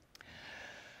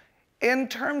 In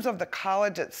terms of the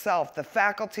college itself, the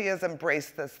faculty has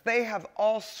embraced this. They have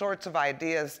all sorts of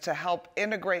ideas to help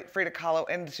integrate Frida Kahlo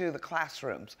into the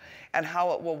classrooms and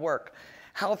how it will work.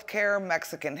 Healthcare,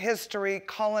 Mexican history,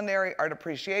 culinary, art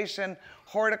appreciation,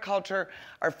 horticulture.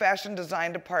 Our fashion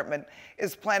design department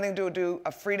is planning to do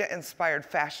a Frida-inspired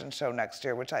fashion show next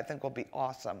year, which I think will be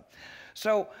awesome.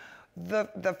 So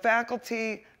the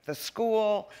faculty, the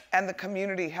school, and the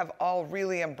community have all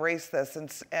really embraced this,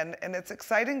 and it's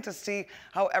exciting to see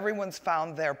how everyone's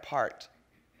found their part.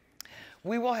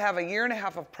 We will have a year and a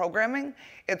half of programming.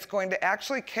 It's going to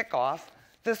actually kick off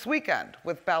this weekend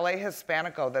with Ballet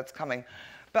Hispanico that's coming.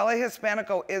 Ballet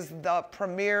Hispanico is the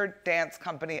premier dance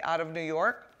company out of New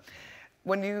York.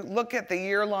 When you look at the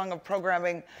year-long of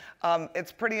programming,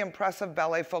 it's pretty impressive.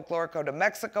 Ballet Folklorico de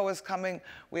Mexico is coming.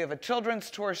 We have a children's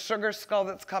tour, Sugar Skull,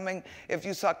 that's coming. If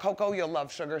you saw Coco, you'll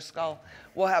love Sugar Skull.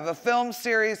 We'll have a film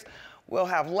series. We'll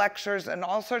have lectures and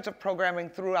all sorts of programming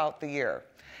throughout the year.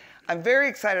 I'm very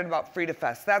excited about Frida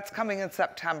Fest. That's coming in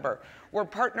September. We're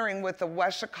partnering with the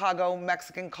West Chicago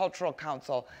Mexican Cultural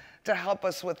Council to help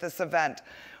us with this event.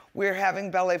 We're having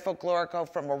Ballet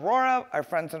Folklorico from Aurora, our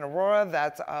friends in Aurora.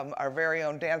 That's our very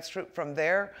own dance troupe from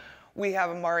there. We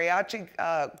have a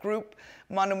mariachi group,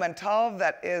 Monumental,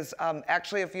 that is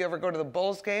actually, if you ever go to the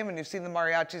Bulls game and you've seen the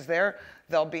mariachis there,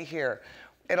 they'll be here.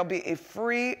 It'll be a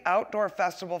free outdoor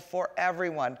festival for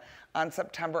everyone on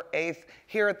September 8th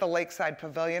here at the Lakeside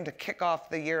Pavilion to kick off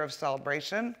the year of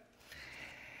celebration.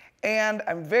 And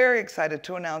I'm very excited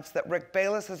to announce that Rick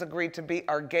Bayless has agreed to be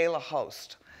our gala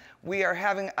host. We are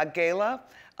having a gala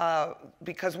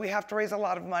because we have to raise a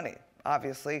lot of money,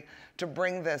 obviously, to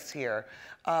bring this here.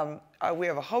 We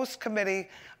have a host committee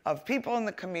of people in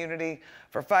the community.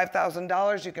 For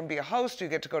 $5,000, you can be a host. You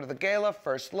get to go to the gala,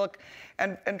 first look.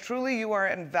 And truly, you are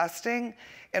investing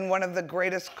in one of the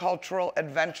greatest cultural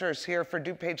adventures here for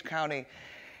DuPage County.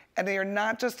 And you're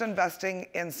not just investing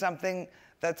in something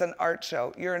that's an art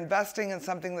show. You're investing in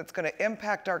something that's going to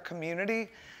impact our community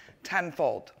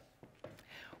tenfold.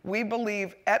 We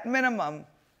believe, at minimum,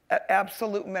 at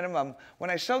absolute minimum,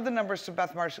 when I showed the numbers to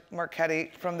Beth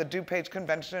Marchetti from the DuPage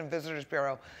Convention and Visitors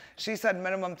Bureau, she said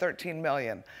minimum 13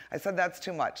 million. I said, that's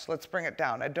too much. Let's bring it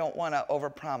down. I don't want to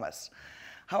overpromise.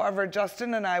 However,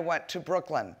 Justin and I went to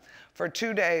Brooklyn for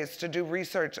 2 days to do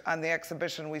research on the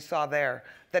exhibition we saw there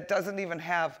that doesn't even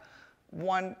have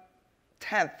 1/10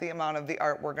 the amount of the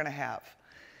art we're going to have.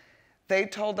 They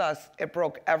told us it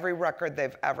broke every record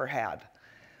they've ever had.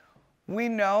 We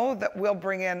know that we'll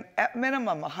bring in, at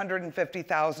minimum,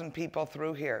 150,000 people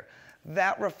through here.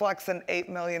 That reflects an $8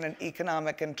 million in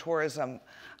economic and tourism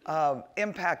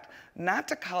impact, not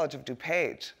to College of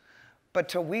DuPage, but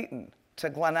to Wheaton, to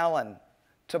Glen Ellen,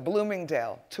 to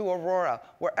Bloomingdale, to Aurora,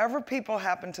 wherever people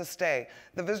happen to stay.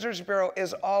 The Visitors Bureau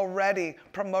is already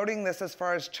promoting this as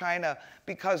far as China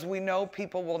because we know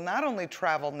people will not only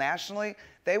travel nationally,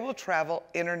 they will travel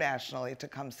internationally to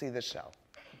come see the show.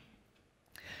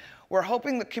 We're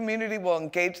hoping the community will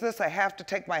engage this. I have to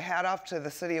take my hat off to the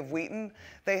city of Wheaton.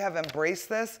 They have embraced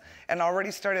this and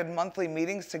already started monthly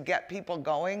meetings to get people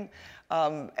going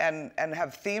and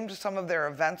have themed some of their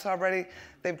events already.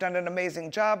 They've done an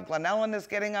amazing job. Glen Ellen is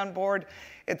getting on board.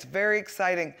 It's very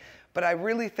exciting. But I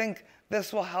really think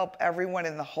This will help everyone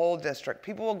in the whole district.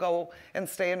 People will go and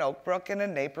stay in Oak Brook and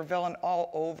in Naperville and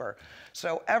all over.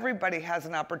 So everybody has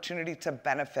an opportunity to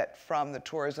benefit from the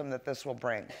tourism that this will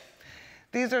bring.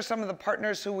 These are some of the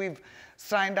partners who we've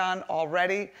signed on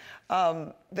already.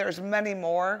 There's many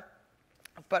more,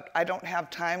 but I don't have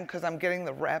time because I'm getting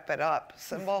the wrap it up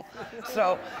symbol.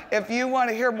 So if you want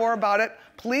to hear more about it,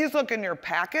 please look in your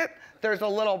packet. There's a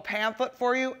little pamphlet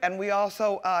for you, and we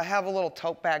also have a little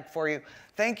tote bag for you.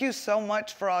 Thank you so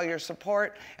much for all your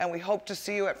support, and we hope to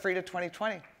see you at Frida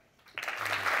 2020.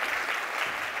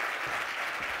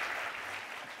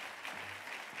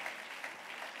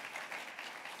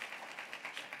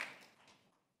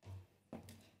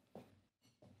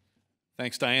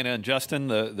 Thanks, Diana and Justin.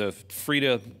 The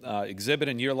Frida exhibit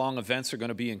and year-long events are going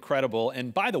to be incredible.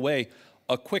 And by the way,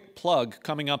 a quick plug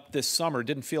coming up this summer.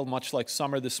 Didn't feel much like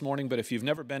summer this morning, but if you've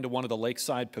never been to one of the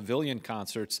Lakeside Pavilion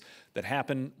concerts that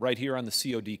happen right here on the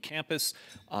COD campus,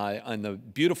 on the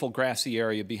beautiful grassy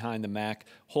area behind the MAC,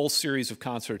 whole series of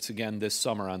concerts again this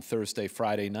summer on Thursday,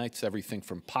 Friday nights, everything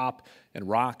from pop and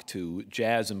rock to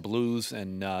jazz and blues,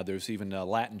 and there's even a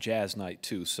Latin jazz night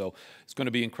too. So it's going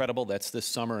to be incredible. That's this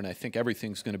summer, and I think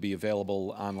everything's going to be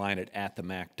available online at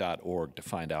atthemac.org to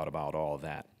find out about all of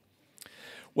that.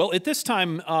 Well, at this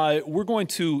time, we're going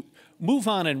to move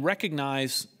on and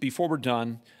recognize, before we're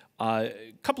done, a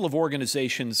couple of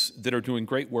organizations that are doing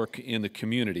great work in the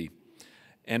community.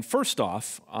 And first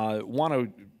off, I want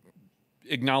to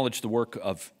acknowledge the work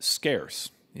of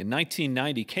Scarce. In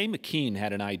 1990, Kay McKean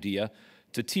had an idea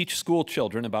to teach school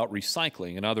children about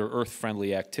recycling and other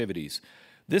earth-friendly activities.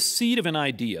 This seed of an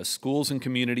idea, schools and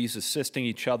communities assisting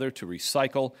each other to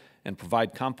recycle and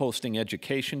provide composting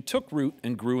education, took root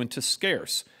and grew into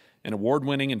Scarce, an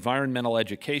award-winning environmental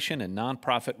education and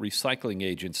nonprofit recycling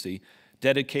agency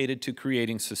dedicated to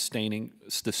creating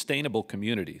sustainable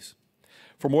communities.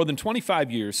 For more than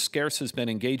 25 years, Scarce has been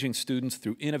engaging students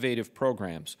through innovative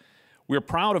programs. We are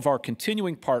proud of our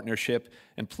continuing partnership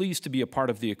and pleased to be a part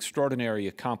of the extraordinary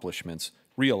accomplishments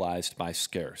realized by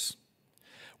Scarce.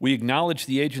 We acknowledge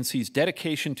the agency's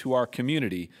dedication to our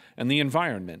community and the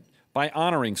environment by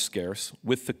honoring Scarce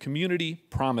with the Community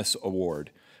Promise Award,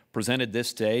 presented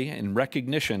this day in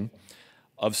recognition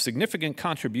of significant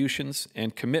contributions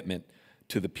and commitment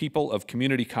to the people of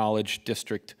Community College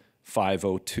District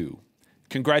 502.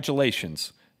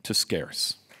 Congratulations to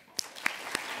Scarce.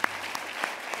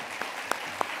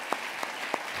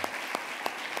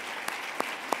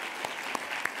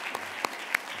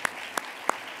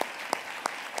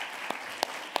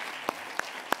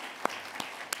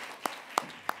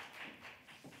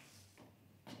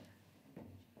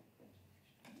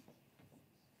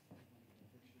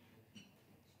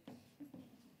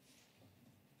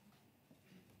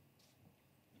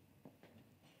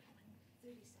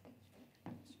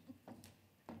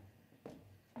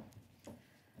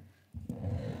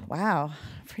 Wow,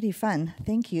 pretty fun.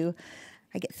 Thank you.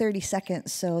 I get 30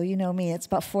 seconds, so you know me. It's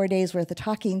about 4 days worth of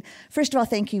talking. First of all,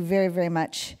 thank you very, very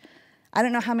much. I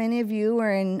don't know how many of you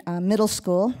were in middle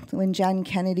school when John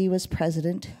Kennedy was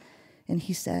president, and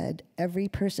he said, every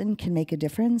person can make a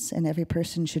difference and every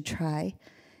person should try.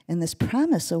 And this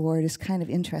Promise Award is kind of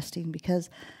interesting because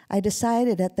I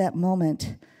decided at that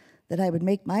moment that I would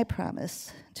make my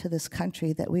promise to this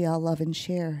country that we all love and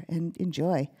share and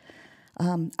enjoy.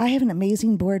 I have an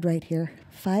amazing board right here.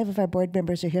 5 of our board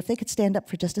members are here. If they could stand up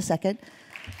for just a second.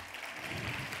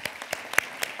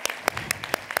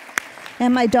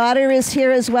 And my daughter is here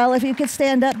as well. If you could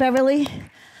stand up, Beverly.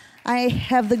 I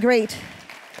have the great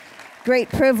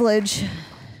privilege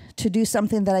to do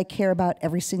something that I care about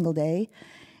every single day.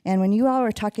 And when you all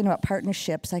were talking about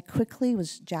partnerships, I quickly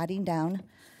was jotting down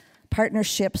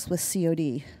partnerships with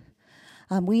COD.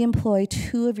 We employ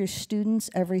 2 of your students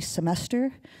every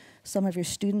semester. Some of your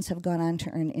students have gone on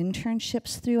to earn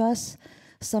internships through us.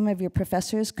 Some of your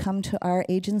professors come to our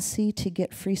agency to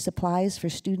get free supplies for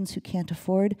students who can't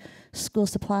afford school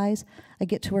supplies. I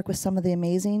get to work with some of the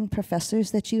amazing professors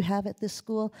that you have at this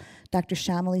school, Dr.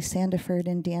 Shamali Sandiford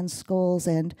and Dan Scholes,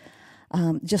 and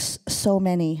just so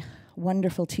many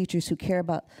wonderful teachers who care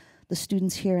about the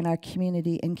students here in our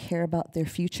community and care about their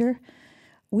future.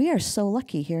 We are so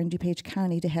lucky here in DuPage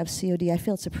County to have COD. I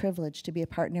feel it's a privilege to be a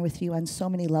partner with you on so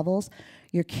many levels.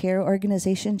 Your CARE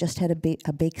organization just had a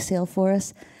bake sale for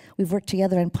us. We've worked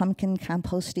together on pumpkin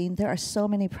composting. There are so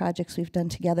many projects we've done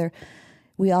together.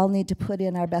 We all need to put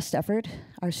in our best effort.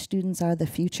 Our students are the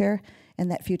future, and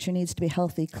that future needs to be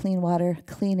healthy, clean water,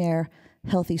 clean air,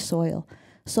 healthy soil.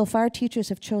 So far, teachers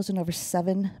have chosen over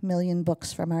 7 million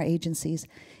books from our agencies.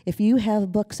 If you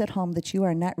have books at home that you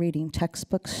are not reading,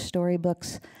 textbooks,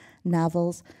 storybooks,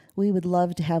 novels. We would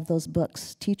love to have those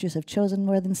books. Teachers have chosen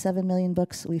more than 7 million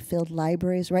books. We filled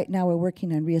libraries. Right now we're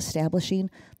working on reestablishing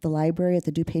the library at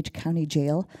the DuPage County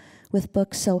Jail with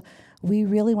books. So we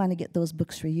really want to get those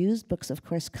books reused. Books, of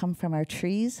course, come from our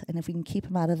trees, and if we can keep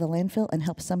them out of the landfill and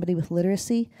help somebody with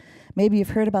literacy. Maybe you've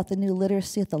heard about the new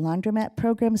literacy at the laundromat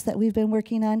programs that we've been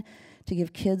working on to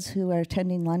give kids who are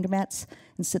attending laundromats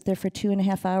and sit there for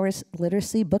 2.5 hours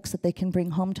literacy, books that they can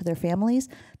bring home to their families.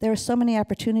 There are so many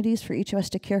opportunities for each of us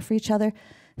to care for each other.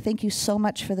 Thank you so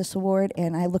much for this award,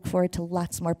 and I look forward to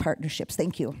lots more partnerships.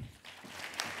 Thank you.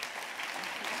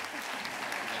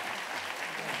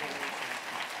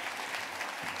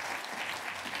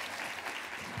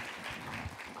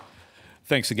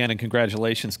 Thanks again and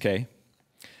congratulations, Kay.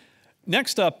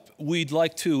 Next up, we'd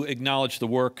like to acknowledge the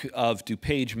work of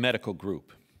DuPage Medical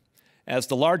Group. As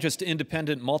the largest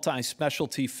independent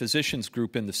multi-specialty physicians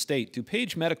group in the state,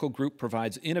 DuPage Medical Group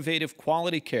provides innovative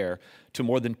quality care to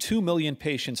more than 2 million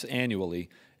patients annually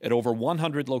at over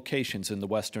 100 locations in the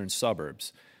western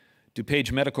suburbs.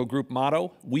 DuPage Medical Group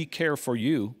motto, "We care for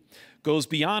you," goes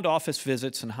beyond office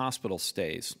visits and hospital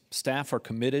stays. Staff are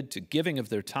committed to giving of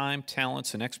their time,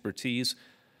 talents, and expertise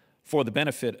for the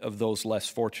benefit of those less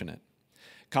fortunate.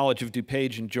 College of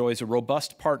DuPage enjoys a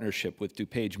robust partnership with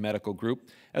DuPage Medical Group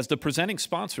as the presenting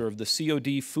sponsor of the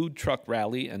COD Food Truck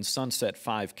Rally and Sunset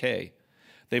 5K.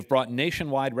 They've brought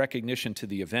nationwide recognition to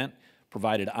the event,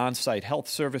 provided on-site health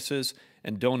services,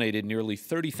 and donated nearly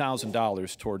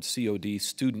 $30,000 towards COD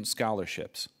student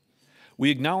scholarships.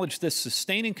 We acknowledge this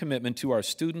sustaining commitment to our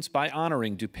students by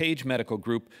honoring DuPage Medical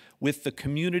Group with the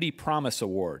Community Promise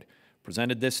Award,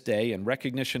 presented this day in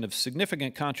recognition of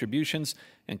significant contributions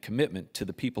and commitment to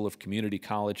the people of Community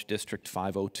College District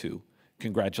 502.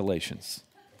 Congratulations.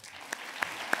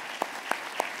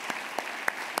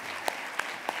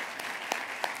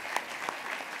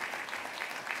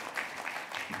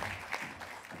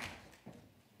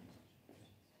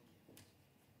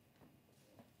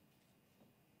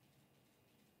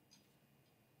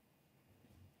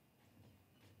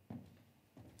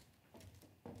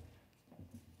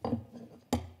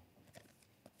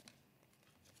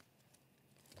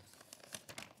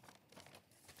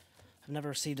 I've never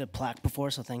received a plaque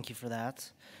before, so thank you for that.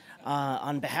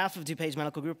 On behalf of DuPage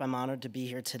Medical Group, I'm honored to be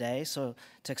here today to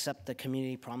accept the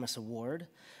Community Promise Award.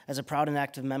 As a proud and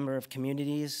active member of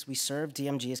communities we serve,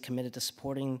 DMG is committed to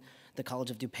supporting the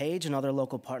College of DuPage and other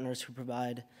local partners who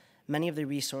provide many of the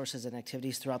resources and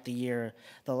activities throughout the year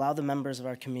that allow the members of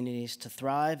our communities to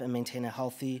thrive and maintain a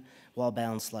healthy,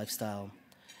 well-balanced lifestyle.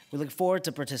 We look forward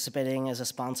to participating as a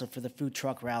sponsor for the Food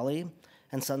Truck Rally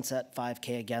and Sunset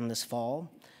 5K again this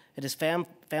fall. It is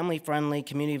family-friendly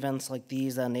community events like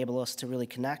these that enable us to really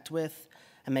connect with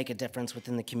and make a difference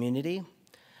within the community.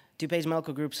 DuPage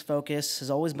Medical Group's focus has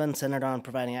always been centered on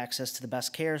providing access to the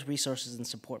best care, resources, and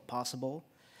support possible.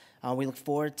 We look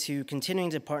forward to continuing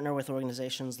to partner with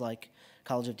organizations like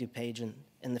College of DuPage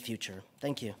in the future.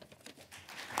 Thank you.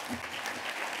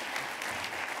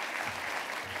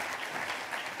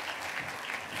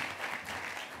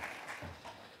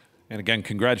 And again,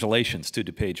 congratulations to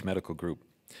DuPage Medical Group.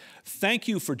 Thank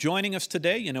you for joining us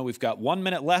today. You know, we've got 1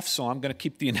 minute left, so I'm going to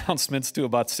keep the announcements to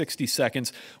about 60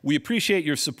 seconds. We appreciate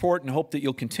your support and hope that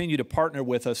you'll continue to partner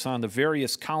with us on the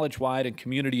various college-wide and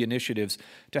community initiatives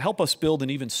to help us build an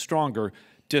even stronger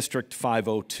District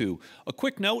 502. A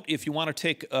quick note, if you want to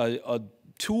take a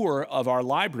tour of our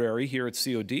library here at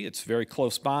COD, it's very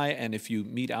close by, and if you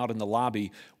meet out in the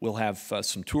lobby, we'll have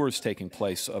some tours taking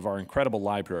place of our incredible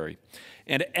library.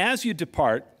 And as you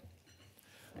depart,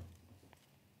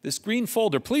 this green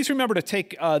folder, please remember to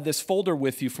take this folder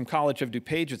with you from College of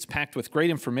DuPage. It's packed with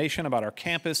great information about our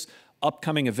campus,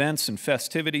 upcoming events and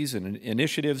festivities and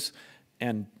initiatives,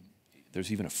 and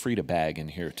there's even a Frida bag in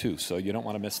here too, so you don't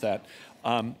want to miss that.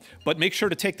 But make sure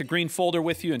to take the green folder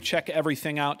with you and check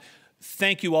everything out.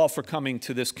 Thank you all for coming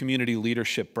to this community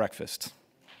leadership breakfast,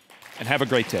 and have a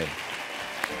great day.